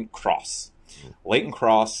latent cross. Latent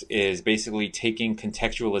cross is basically taking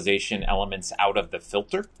contextualization elements out of the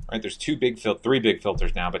filter, right? There's three big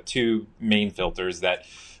filters now, but two main filters that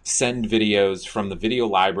send videos from the video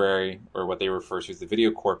library, or what they refer to as the video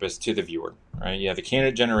corpus, to the viewer, right? You have the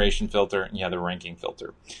candidate generation filter and you have the ranking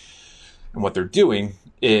filter. And what they're doing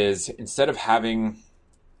is, instead of having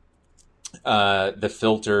the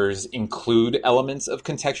filters include elements of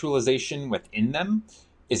contextualization within them,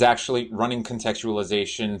 is actually running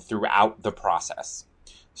contextualization throughout the process.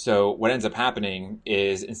 So what ends up happening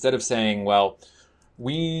is, instead of saying, well,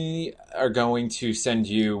 we are going to send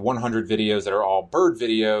you 100 videos that are all bird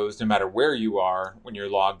videos, no matter where you are when you're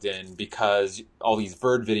logged in, because all these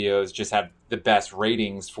bird videos just have the best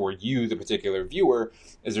ratings for you, the particular viewer,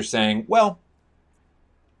 is they're saying, well,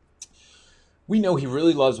 we know he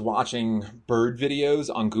really loves watching bird videos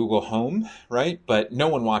on Google Home, right? But no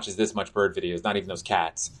one watches this much bird videos, not even those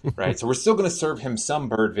cats, right? So we're still going to serve him some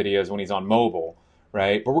bird videos when he's on mobile,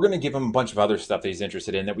 right? But we're going to give him a bunch of other stuff that he's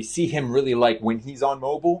interested in that we see him really like when he's on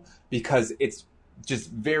mobile, because it's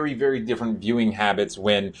just very, very different viewing habits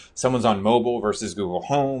when someone's on mobile versus Google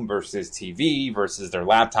Home versus TV versus their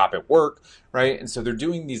laptop at work, right? And so they're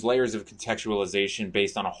doing these layers of contextualization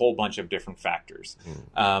based on a whole bunch of different factors.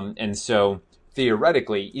 And so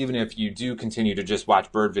theoretically, even if you do continue to just watch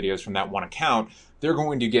bird videos from that one account, they're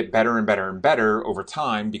going to get better and better and better over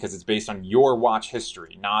time, because it's based on your watch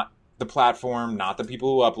history, not the platform, not the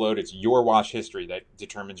people who upload. It's your watch history that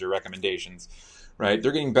determines your recommendations, right?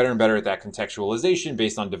 They're getting better and better at that contextualization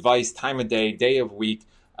based on device, time of day, day of week,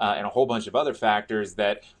 and a whole bunch of other factors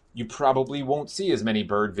that you probably won't see as many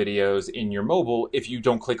bird videos in your mobile if you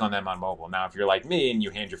don't click on them on mobile. Now, if you're like me and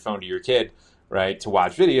you hand your phone to your kid, right, to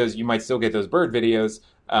watch videos, you might still get those bird videos,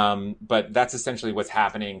 but that's essentially what's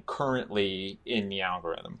happening currently in the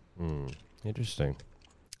algorithm. Interesting.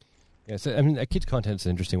 Yeah, so I mean, kids' content's an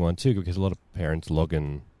interesting one too, because a lot of parents log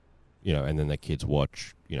in, and then their kids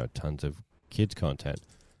watch, tons of kids' content,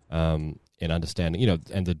 and understanding,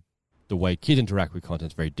 and the way kids interact with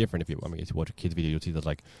content is very different. If you watch a kids' video, you'll see there's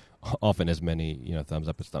often as many thumbs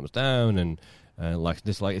up as thumbs down, and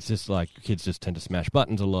dislike. It's just like kids just tend to smash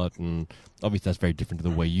buttons a lot, and obviously that's very different to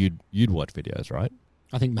the way you'd watch videos, right?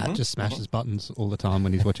 I think Matt just smashes buttons all the time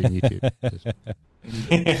when he's watching YouTube.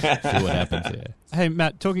 See what happens here. Hey,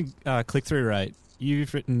 Matt, talking click-through rate,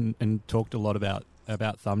 you've written and talked a lot about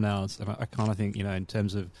thumbnails, and I kind of think, in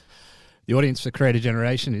terms of the audience for Creator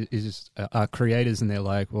Generation are creators, and they're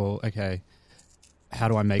like, well, okay, how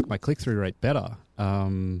do I make my click-through rate better?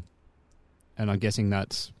 And I'm guessing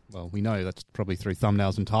we know that's probably through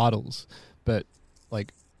thumbnails and titles, but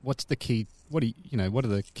like, what's the key? What are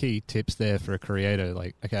the key tips there for a creator?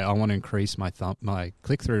 Like, okay, I want to increase my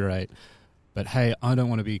click-through rate, but hey, I don't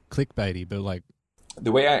want to be clickbaity, but like,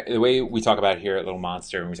 the way we talk about it here at Little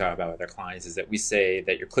Monster, and we talk about it with our clients, is that we say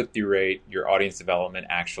that your click-through rate, your audience development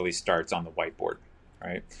actually starts on the whiteboard,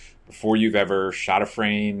 right? Before you've ever shot a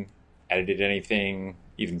frame, edited anything,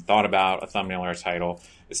 even thought about a thumbnail or a title,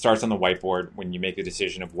 it starts on the whiteboard when you make the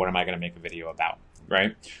decision of what am I going to make a video about,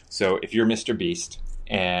 right? So if you're Mr. Beast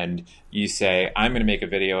and you say, I'm going to make a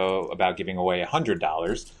video about giving away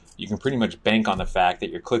 $100, you can pretty much bank on the fact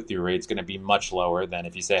that your click-through rate is going to be much lower than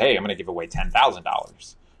if you say, hey, I'm going to give away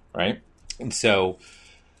 $10,000, right? And so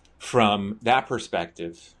from that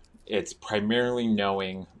perspective, it's primarily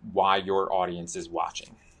knowing why your audience is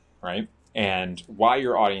watching, right? And why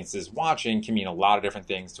your audience is watching can mean a lot of different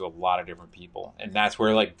things to a lot of different people. And that's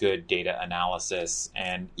where like good data analysis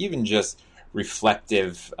and even just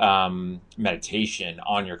reflective meditation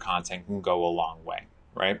on your content can go a long way,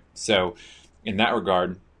 right? So in that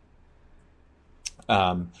regard,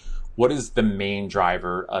 what is the main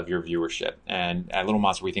driver of your viewership? And at Little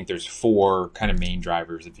Monster, we think there's 4 kind of main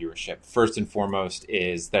drivers of viewership. First and foremost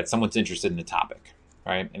is that someone's interested in the topic,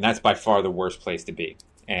 right? And that's by far the worst place to be.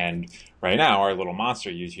 And right now, our Little Monster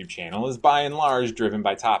YouTube channel is by and large driven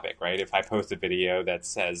by topic, right? If I post a video that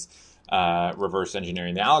says reverse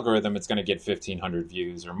engineering the algorithm, it's going to get 1,500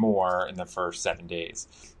 views or more in the first 7 days.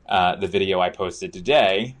 The video I posted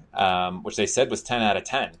today, which they said was 10 out of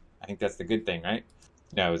 10. I think that's the good thing, right?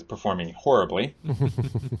 No, it was performing horribly.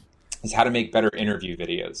 Is how to make better interview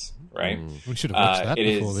videos, right? We should have watched that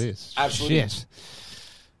before this. Absolutely. Shit.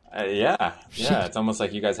 Yeah. It's almost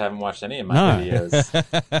like you guys haven't watched any of my videos.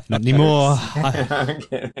 Not anymore. I'm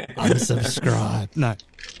kidding. Unsubscribe. No,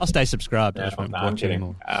 I'll stay subscribed. I No, just won't I'm watch kidding.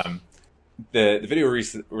 anymore. The video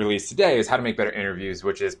released today is how to make better interviews,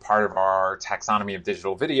 which is part of our taxonomy of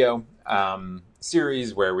digital video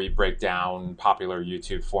series, where we break down popular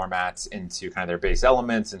YouTube formats into kind of their base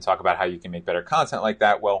elements and talk about how you can make better content like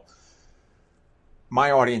that. Well, my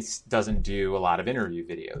audience doesn't do a lot of interview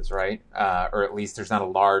videos, right? Or at least there's not a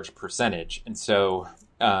large percentage. And so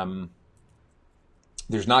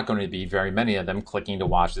there's not going to be very many of them clicking to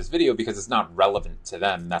watch this video because it's not relevant to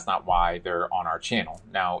them. That's not why they're on our channel.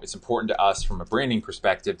 Now, it's important to us from a branding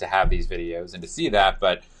perspective to have these videos and to see that,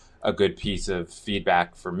 but a good piece of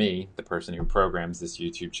feedback for me, the person who programs this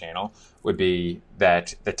YouTube channel, would be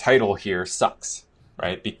that the title here sucks,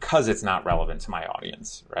 right? Because it's not relevant to my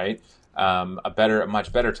audience, right? A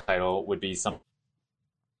much better title would be something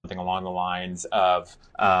along the lines of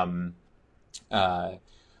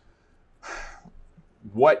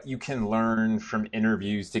what you can learn from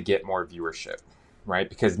interviews to get more viewership, right?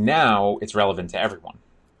 Because now it's relevant to everyone,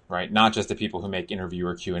 right? Not just the people who make interview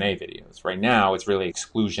or Q&A videos. Right now, it's really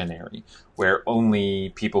exclusionary, where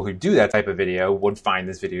only people who do that type of video would find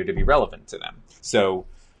this video to be relevant to them. So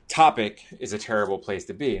topic is a terrible place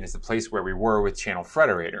to be, and it's the place where we were with Channel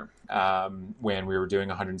Frederator when we were doing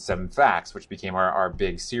 107 Facts, which became our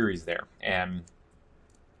big series there. And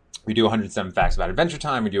we do 107 Facts about Adventure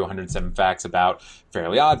Time, we do 107 Facts about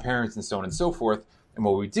Fairly Odd Parents, and so on and so forth. And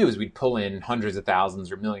what we do is we'd pull in hundreds of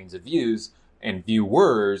thousands or millions of views and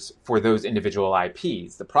viewers for those individual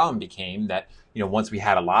IPs. The problem became that, once we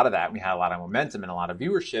had a lot of that, we had a lot of momentum and a lot of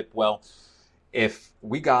viewership. Well, if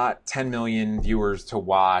we got 10 million viewers to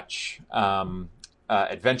watch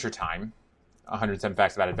Adventure Time, 107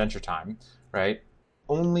 Facts about Adventure Time, right?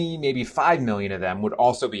 Only maybe 5 million of them would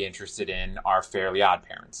also be interested in our Fairly Odd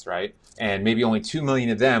Parents, right? And maybe only 2 million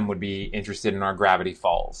of them would be interested in our Gravity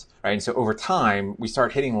Falls, right? And so over time, we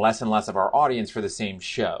start hitting less and less of our audience for the same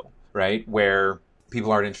show, right? Where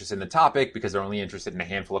people aren't interested in the topic because they're only interested in a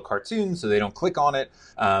handful of cartoons, so they don't click on it.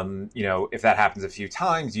 If that happens a few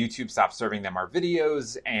times, YouTube stops serving them our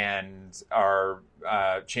videos, and our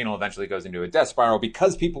channel eventually goes into a death spiral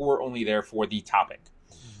because people were only there for the topic,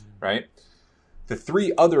 right? The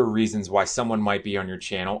 3 other reasons why someone might be on your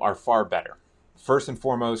channel are far better. First and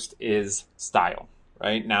foremost is style,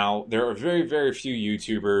 right? Now, there are very, very few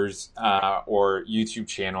YouTubers or YouTube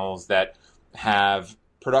channels that have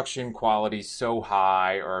production quality so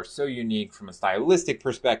high or so unique from a stylistic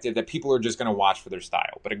perspective that people are just going to watch for their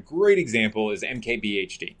style. But a great example is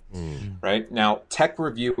MKBHD, right? Now, tech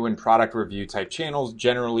review and product review type channels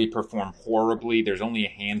generally perform horribly. There's only a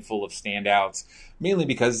handful of standouts, mainly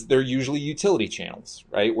because they're usually utility channels,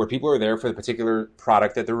 right? Where people are there for the particular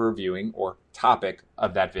product that they're reviewing or topic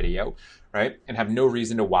of that video, right? And have no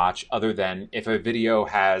reason to watch other than if a video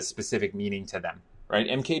has specific meaning to them. Right?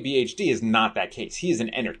 MKBHD is not that case. He is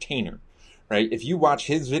an entertainer, right? If you watch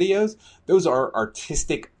his videos, those are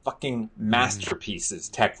artistic fucking masterpieces,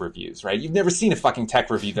 tech reviews, right? You've never seen a fucking tech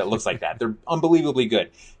review that looks like that. They're unbelievably good.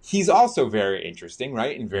 He's also very interesting,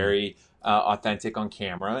 right? And very authentic on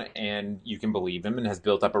camera, and you can believe him and has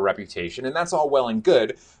built up a reputation, and that's all well and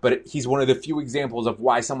good, but he's one of the few examples of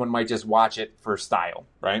why someone might just watch it for style,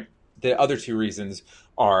 right? The other two reasons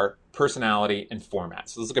are personality and format.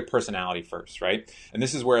 So let's look at personality first, right? And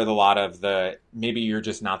this is where a lot of the maybe you're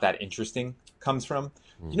just not that interesting comes from.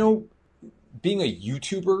 You know, being a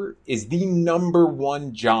YouTuber is the number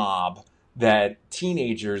one job that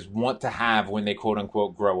teenagers want to have when they quote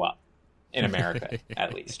unquote grow up in America,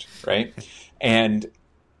 at least, right? And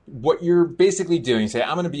what you're basically doing, say,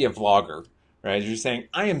 I'm going to be a vlogger, right? You're saying,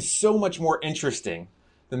 I am so much more interesting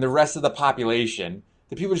than the rest of the population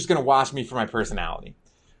that people are just going to watch me for my personality,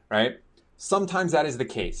 right? Sometimes that is the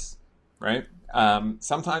case, right?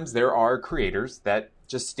 Sometimes there are creators that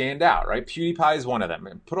just stand out, right? PewDiePie is one of them.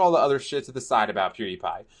 And put all the other shit to the side about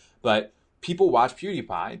PewDiePie. But people watch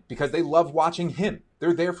PewDiePie because they love watching him.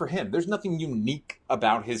 They're there for him. There's nothing unique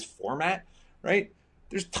about his format, right?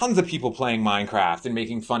 There's tons of people playing Minecraft and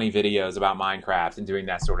making funny videos about Minecraft and doing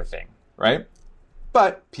that sort of thing, right?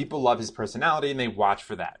 But people love his personality and they watch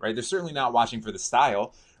for that, right? They're certainly not watching for the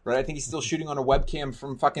style, right? I think he's still shooting on a webcam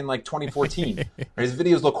from fucking like 2014. Right? His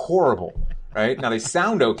videos look horrible, right? Now they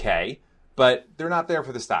sound okay, but they're not there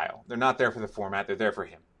for the style. They're not there for the format. They're there for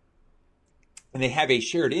him. And they have a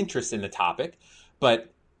shared interest in the topic.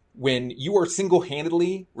 But when you are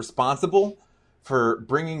single-handedly responsible for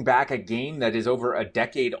bringing back a game that is over a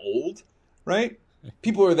decade old, right?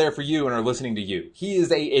 People are there for you and are listening to you. He is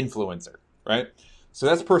a influencer, right? So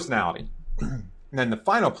that's personality. And then the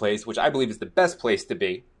final place, which I believe is the best place to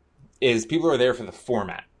be, is people are there for the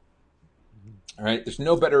format. All right? There's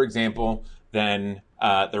no better example than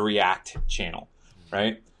the React channel,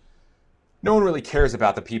 right? No one really cares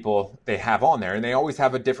about the people they have on there, and they always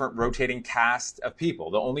have a different rotating cast of people.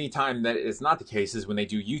 The only time that is not the case is when they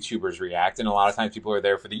do YouTubers react, and a lot of times people are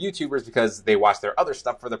there for the YouTubers because they watch their other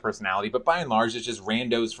stuff for the personality, but by and large, it's just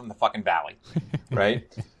randos from the fucking valley, right?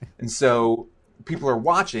 And so people are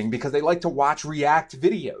watching because they like to watch React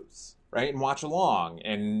videos, right? And watch along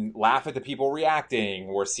and laugh at the people reacting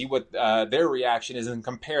or see what their reaction is and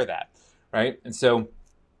compare that, right? And so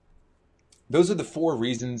those are the 4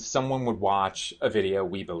 reasons someone would watch a video,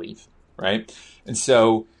 we believe, right? And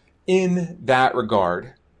so in that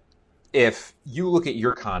regard, if you look at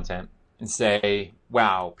your content and say,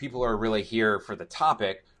 wow, people are really here for the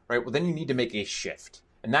topic, right? Well, then you need to make a shift.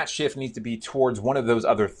 And that shift needs to be towards one of those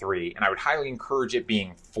other 3. And I would highly encourage it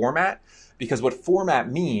being format, because what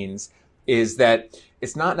format means is that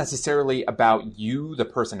it's not necessarily about you, the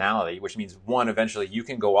personality, which means 1, eventually you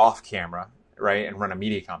can go off camera, right, and run a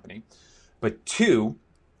media company. But 2,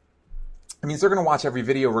 it means they're going to watch every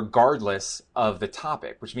video regardless of the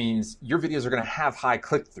topic, which means your videos are going to have high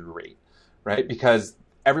click-through rate, right? Because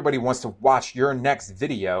everybody wants to watch your next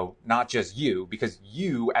video, not just you, because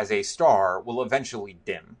you as a star will eventually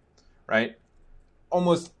dim, right?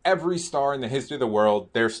 Almost every star in the history of the world,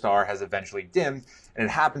 their star has eventually dimmed, and it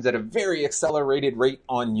happens at a very accelerated rate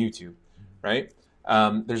on YouTube, right?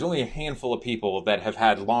 There's only a handful of people that have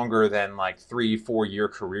had longer than like 3-4 year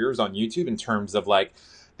careers on YouTube in terms of like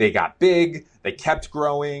they got big, they kept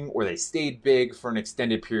growing, or they stayed big for an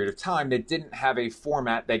extended period of time that didn't have a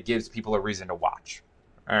format that gives people a reason to watch.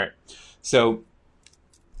 All right. So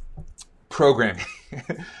programming.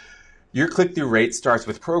 Your click-through rate starts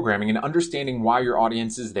with programming and understanding why your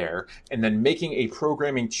audience is there, and then making a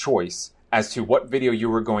programming choice as to what video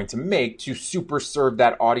you are going to make to super serve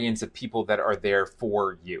that audience of people that are there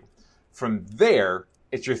for you. From there,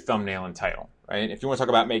 it's your thumbnail and title, right? If you want to talk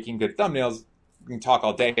about making good thumbnails, we can talk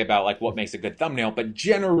all day about like what makes a good thumbnail, but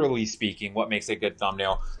generally speaking, what makes a good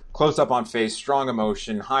thumbnail: close up on face, strong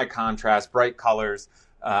emotion, high contrast, bright colors,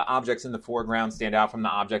 objects in the foreground stand out from the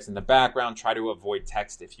objects in the background, try to avoid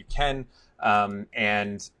text if you can,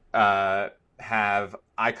 and have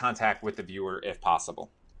eye contact with the viewer if possible.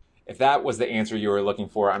 If that was the answer you were looking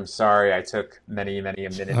for, I'm sorry I took many a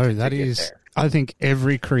minute to that get is there. I think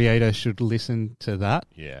every creator should listen to that.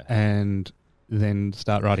 Yeah. And then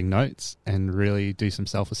start writing notes and really do some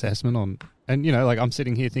self-assessment on, and like I'm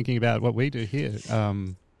sitting here thinking about what we do here,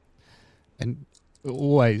 and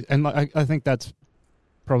always, and I think that's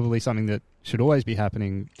probably something that should always be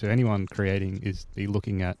happening to anyone creating, is be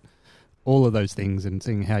looking at all of those things and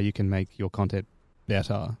seeing how you can make your content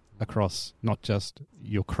better across not just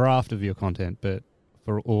your craft of your content, but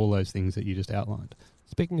for all those things that you just outlined.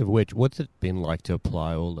 Speaking of which, what's it been like to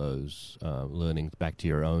apply all those learnings back to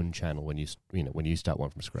your own channel when you start one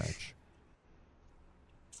from scratch?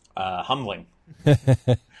 Humbling.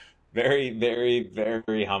 Very, very,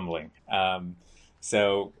 very humbling.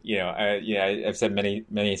 So, I've said many,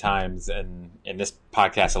 many times in this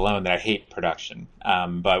podcast alone that I hate production.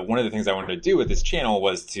 But one of the things I wanted to do with this channel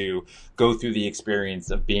was to go through the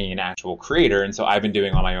experience of being an actual creator. And so I've been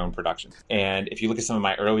doing all my own production. And if you look at some of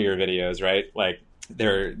my earlier videos, right, like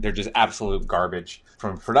they're just absolute garbage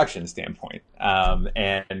from a production standpoint.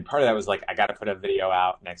 And part of that was like, I got to put a video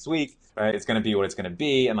out next week, right? It's going to be what it's going to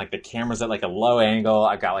be. And like the camera's at like a low angle.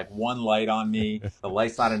 I've got like one light on me. The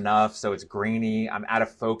light's not enough. So it's grainy. I'm out of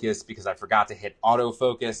focus because I forgot to hit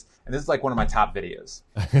autofocus. And this is like one of my top videos,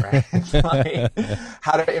 right? Like,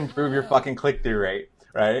 how to improve your fucking click-through rate,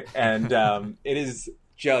 right? And it is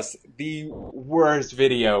just the worst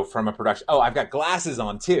video from a production. Oh, I've got glasses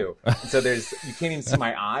on too. And so you can't even see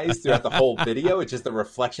my eyes throughout the whole video. It's just the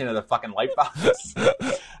reflection of the fucking light box.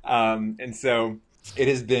 And so it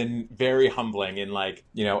has been very humbling. And like,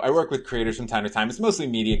 I work with creators from time to time. It's mostly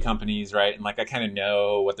media companies, right? And like, I kind of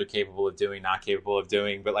know what they're capable of doing, not capable of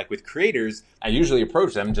doing. But like with creators, I usually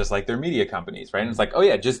approach them just like they're media companies, right? And it's like, oh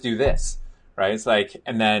yeah, just do this. Right. It's like,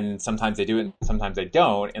 and then sometimes they do it and sometimes they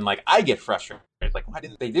don't. And like, I get frustrated. Like, why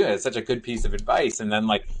didn't they do it? It's such a good piece of advice. And then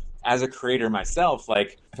like, as a creator myself,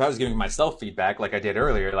 like if I was giving myself feedback, like I did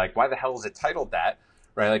earlier, like, why the hell is it titled that?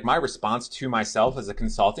 Right. Like my response to myself as a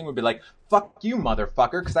consulting would be like, fuck you,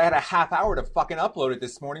 motherfucker. Cause I had a half hour to fucking upload it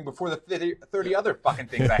this morning before the 30 other fucking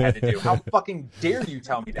things I had to do. How fucking dare you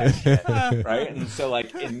tell me that shit? Right. And so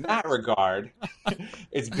like in that regard,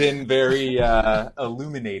 it's been very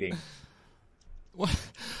illuminating. What,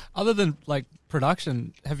 other than like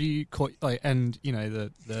production, have you caught like, and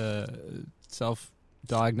the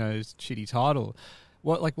self-diagnosed shitty title?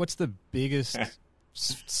 What's the biggest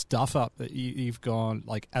stuff up that you've gone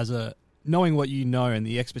like knowing what you know and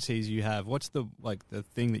the expertise you have? What's the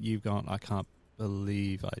thing that you've gone, I can't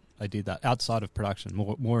believe I did that outside of production,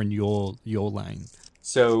 more in your lane?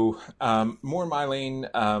 So more in my lane,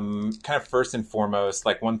 kind of first and foremost,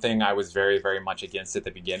 like one thing I was very, very much against at the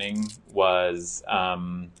beginning was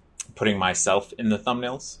putting myself in the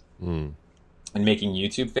thumbnails and making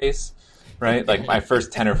YouTube face, right? Like my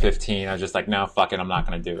first 10 or 15, I was just like, no, fuck it, I'm not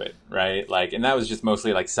going to do it, right? Like, and that was just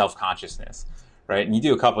mostly like self-consciousness, right? And you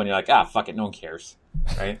do a couple and you're like, fuck it, no one cares,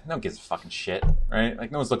 right? No one gives a fucking shit, right?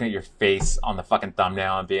 Like no one's looking at your face on the fucking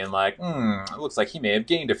thumbnail and being like, it looks like he may have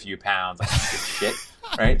gained a few pounds. Like, shit.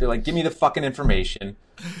 Right? They're like, give me the fucking information,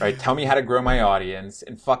 right? Tell me how to grow my audience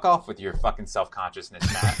and fuck off with your fucking self-consciousness,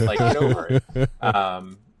 Matt. Like, get over it.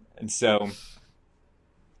 And so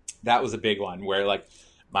that was a big one where like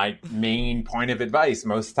my main point of advice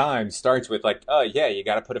most times starts with like, oh yeah, you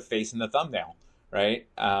got to put a face in the thumbnail, right?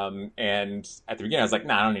 And at the beginning I was like,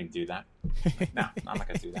 nah, I don't need to do that. Like, nah, I'm not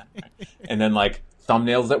going to do that. Right? And then like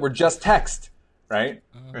thumbnails that were just text, right?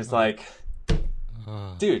 Where it's like,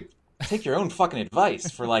 dude, take your own fucking advice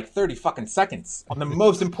for like 30 fucking seconds on the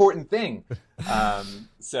most important thing.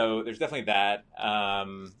 So there's definitely that.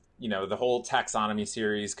 The whole taxonomy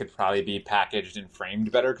series could probably be packaged and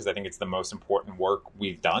framed better because I think it's the most important work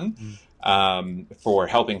we've done for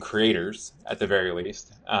helping creators at the very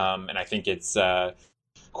least. And I think it's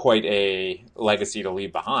quite a legacy to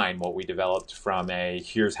leave behind, what we developed from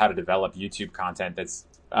here's how to develop YouTube content that's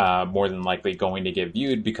more than likely going to get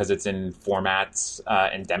viewed because it's in formats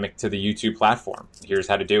endemic to the YouTube platform. Here's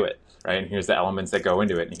how to do it, right? And here's the elements that go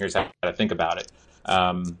into it, and here's how to think about it.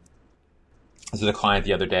 This was a client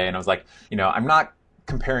the other day, and I was like, I'm not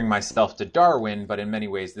comparing myself to Darwin, but in many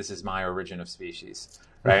ways, this is my origin of species,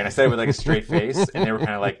 right? And I said it with like a straight face, and they were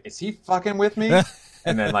kind of like, is he fucking with me?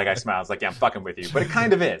 And then like I smiled, I was like, yeah, I'm fucking with you. But it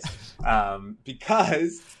kind of is,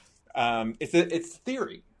 because it's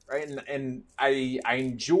theory. Right. And I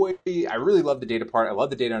really love the data part. I love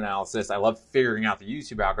the data analysis. I love figuring out the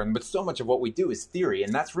YouTube algorithm, but so much of what we do is theory.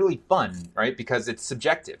 And that's really fun, right? Because it's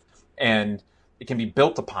subjective and it can be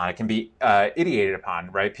built upon. It can be ideated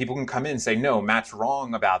upon, right? People can come in and say, no, Matt's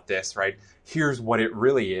wrong about this, right? Here's what it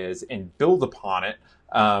really is and build upon it.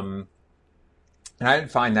 And I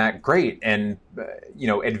find that great. And,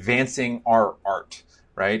 advancing our art,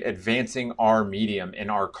 right? Advancing our medium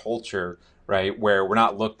and our culture right? Where we're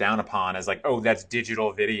not looked down upon as like, oh, that's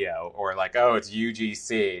digital video, or like, oh, it's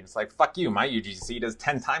UGC. It's like, fuck you, my UGC does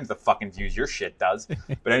 10 times the fucking views your shit does.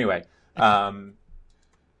 But anyway,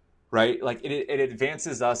 right? Like it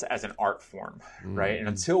advances us as an art form, right? And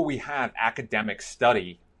until we have academic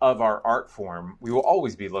study of our art form, we will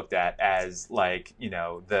always be looked at as like, you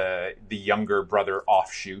know, the younger brother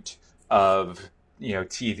offshoot of, you know,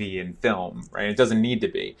 TV and film, right? It doesn't need to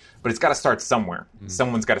be, but it's got to start somewhere.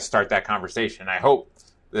 Someone's got to start that conversation. I hope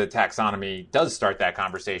the taxonomy does start that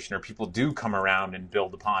conversation, or people do come around and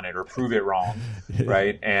build upon it or prove it wrong,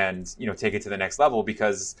 right? And, you know, take it to the next level,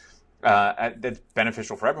 because that's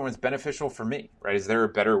beneficial for everyone. It's beneficial for me, right? Is there a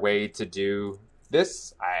better way to do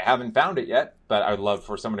this? I haven't found it yet, but I would love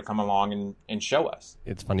for someone to come along and show us.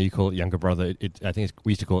 It's funny you call it younger brother. I think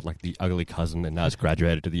we used to call it like the ugly cousin, and now it's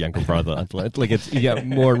graduated to the younger brother. Like it's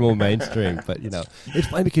more and more mainstream. But, you know, it's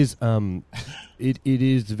funny because it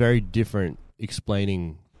is very different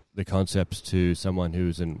explaining the concepts to someone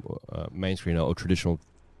who's in main screen or traditional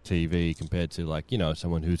TV compared to, like, you know,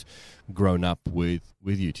 someone who's grown up with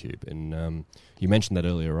YouTube. And you mentioned that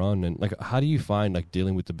earlier on. And like, how do you find like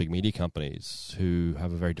dealing with the big media companies who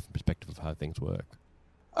have a very different perspective of how things work?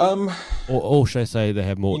 Or should I say they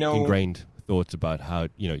have more ingrained thoughts about how,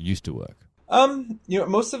 you know, it used to work? You know,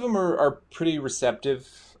 most of them are pretty receptive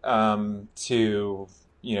to,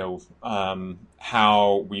 you know,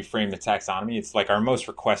 how we frame the taxonomy. It's like our most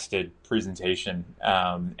requested presentation,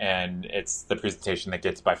 and it's the presentation that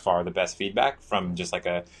gets by far the best feedback from just like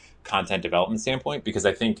a content development standpoint, because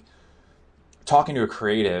I think talking to a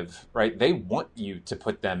creative, right, they want you to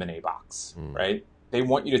put them in a box, right? They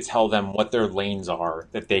want you to tell them what their lanes are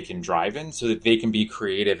that they can drive in, so that they can be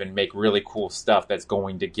creative and make really cool stuff that's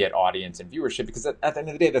going to get audience and viewership, because at the end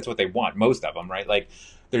of the day, that's what they want, most of them, right? Like,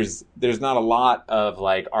 there's not a lot of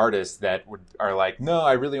like artists that are like, no,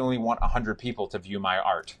 I really only want 100 people to view my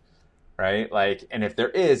art, right? Like, and if there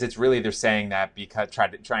is, it's really they're saying that because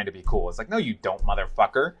trying to be cool. It's like, no, you don't,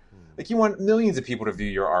 motherfucker. Like, you want millions of people to view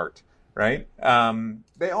your art, right?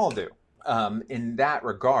 They all do. In that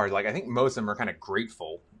regard, like, I think most of them are kind of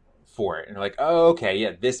grateful for it, and they're like, oh, okay,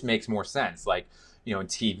 yeah, this makes more sense. Like, you know, in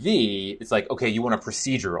TV, it's like, okay, you want a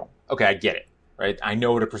procedural. Okay, I get it, right? I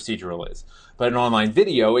know what a procedural is. But in online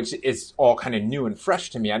video, it's all kind of new and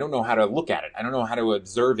fresh to me. I don't know how to look at it. I don't know how to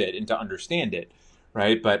observe it and to understand it,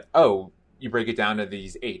 right? But, oh, you break it down to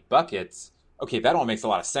these 8 buckets. Okay, that all makes a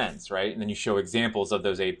lot of sense, right? And then you show examples of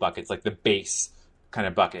those 8 buckets, like the base kind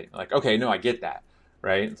of bucket. Like, okay, no, I get that.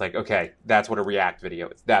 Right? It's like, okay, that's what a React video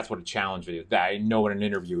is. That's what a challenge video is. I know what an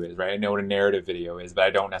interview is, right? I know what a narrative video is, but I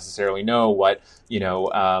don't necessarily know what, you know,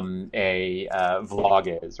 a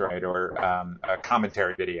vlog is, right? Or a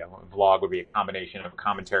commentary video. A vlog would be a combination of a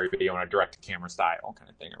commentary video and a direct-to-camera style kind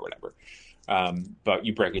of thing, or whatever. But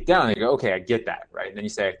you break it down and you go, okay, I get that, right? And then you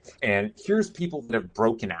say, and here's people that have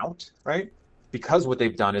broken out, right? Because what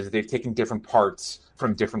they've done is they've taken different parts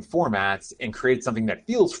from different formats and created something that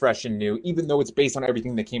feels fresh and new, even though it's based on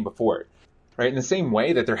everything that came before it, right? In the same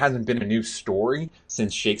way that there hasn't been a new story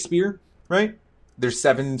since Shakespeare, right? There's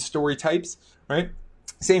 7 story types, right?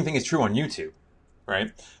 Same thing is true on YouTube,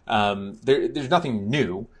 right? There's nothing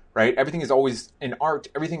new, right? Everything is always, in art,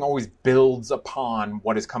 everything always builds upon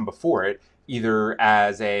what has come before it, either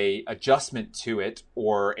as a adjustment to it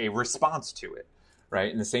or a response to it. Right,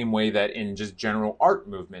 in the same way that in just general art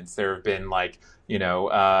movements, there have been like, you know,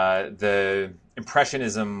 the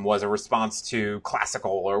Impressionism was a response to classical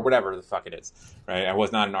or whatever the fuck it is, right? I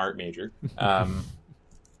was not an art major.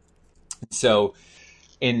 So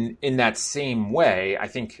in that same way, I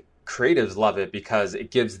think creatives love it because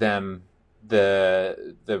it gives them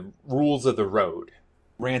the rules of the road.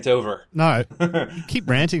 Rant over. No, keep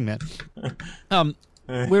ranting, man.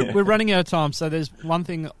 We're running out of time, so there's one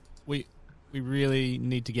thing we really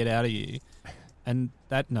need to get out of you, and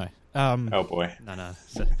that oh boy, no.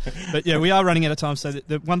 So, but yeah, we are running out of time. So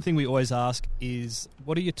the one thing we always ask is,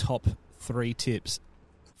 what are your top 3 tips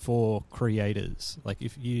for creators? Like,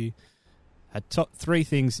 if you had top 3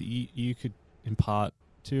 things that you could impart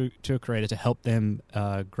to a creator to help them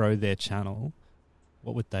grow their channel,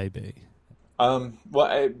 what would they be? Well,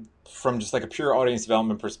 from just like a pure audience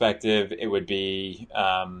development perspective, it would be,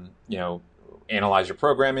 you know, analyze your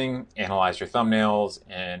programming, analyze your thumbnails,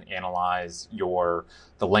 and analyze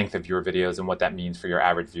the length of your videos and what that means for your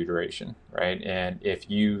average view duration, right? And if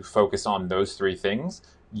you focus on those 3 things,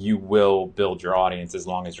 you will build your audience as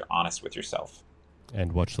long as you're honest with yourself.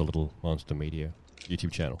 And watch the Little Monster Media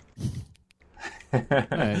YouTube channel.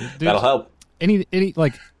 That'll help.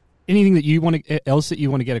 Anything that you want to else that you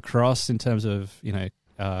want to get across in terms of, you know,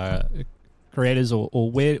 creators, or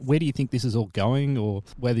where do you think this is all going, or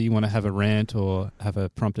whether you want to have a rant or have a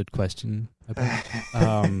prompted question about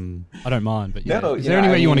I don't mind, but No, is there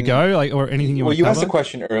anywhere you want to go, like, or anything you want to Well, you cover? asked a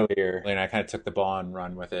question earlier, and I kind of took the ball and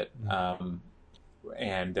run with it.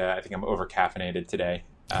 And I think I'm over caffeinated today.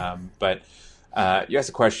 But you asked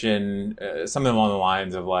a question, something along the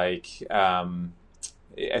lines of like, I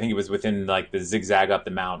think it was within like the zigzag up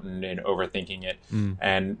the mountain and overthinking it.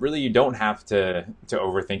 And really, you don't have to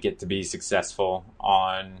overthink it to be successful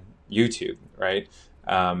on YouTube, right?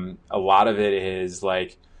 A lot of it is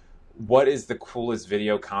like, what is the coolest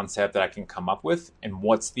video concept that I can come up with, and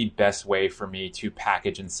what's the best way for me to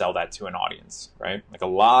package and sell that to an audience, right? Like a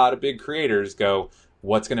lot of big creators go,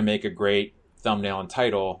 what's going to make a great thumbnail and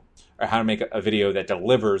title, or how to make a video that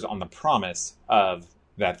delivers on the promise of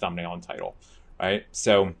that thumbnail and title, right?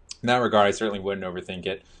 So in that regard, I certainly wouldn't overthink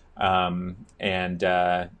it, and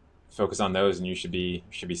focus on those, and you should be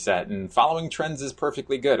set. And following trends is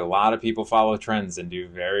perfectly good. A lot of people follow trends and do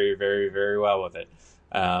very, very, very well with it.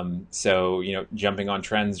 So, jumping on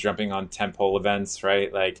trends, jumping on tentpole events,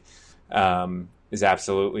 right? Like, is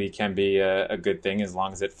absolutely can be a good thing as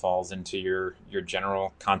long as it falls into your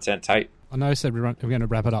general content type. I know I said we're going to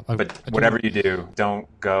wrap it up. But whatever you do, don't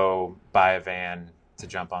go buy a van to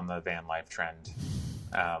jump on the van life trend.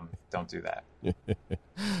 Don't do that.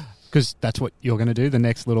 Because that's what you're going to do. The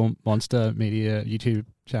next Little Monster Media YouTube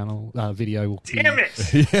channel video will be... Damn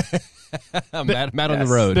it! Matt on the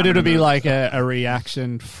road. But it'll be like a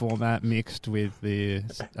reaction format mixed with the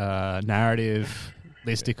narrative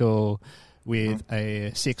listicle with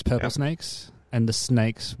 6 purple snakes. And the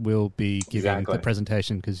snakes will be giving the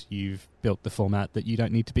presentation because you've built the format that you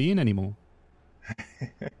don't need to be in anymore.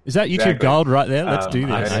 Is that YouTube gold right there? Let's do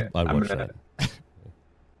this. I'd watch that.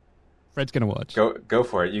 Fred's going to watch. Go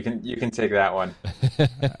for it. You can take that one.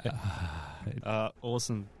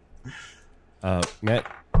 Awesome. Matt,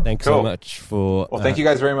 thanks so much for... Well, thank you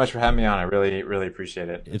guys very much for having me on. I really, really appreciate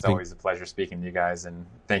it. It's always a pleasure speaking to you guys, and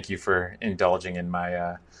thank you for indulging in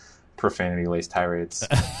my profanity-laced tirades.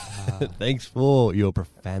 Thanks for your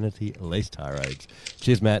profanity-laced tirades.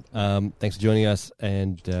 Cheers, Matt. Thanks for joining us,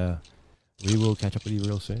 and we will catch up with you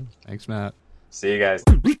real soon. Thanks, Matt. See you guys.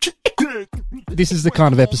 This is the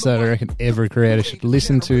kind of episode I reckon every creator should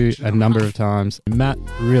listen to a number of times. Matt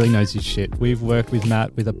really knows his shit. We've worked with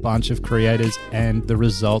Matt with a bunch of creators, and the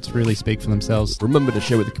results really speak for themselves. Remember to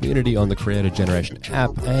share with the community on the Creator Generation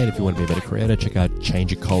app, and if you want to be a better creator, check out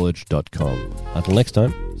changeyourcollege.com. Until next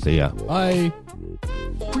time, see ya. Bye.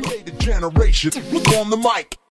 Creative generation. Look on the mic.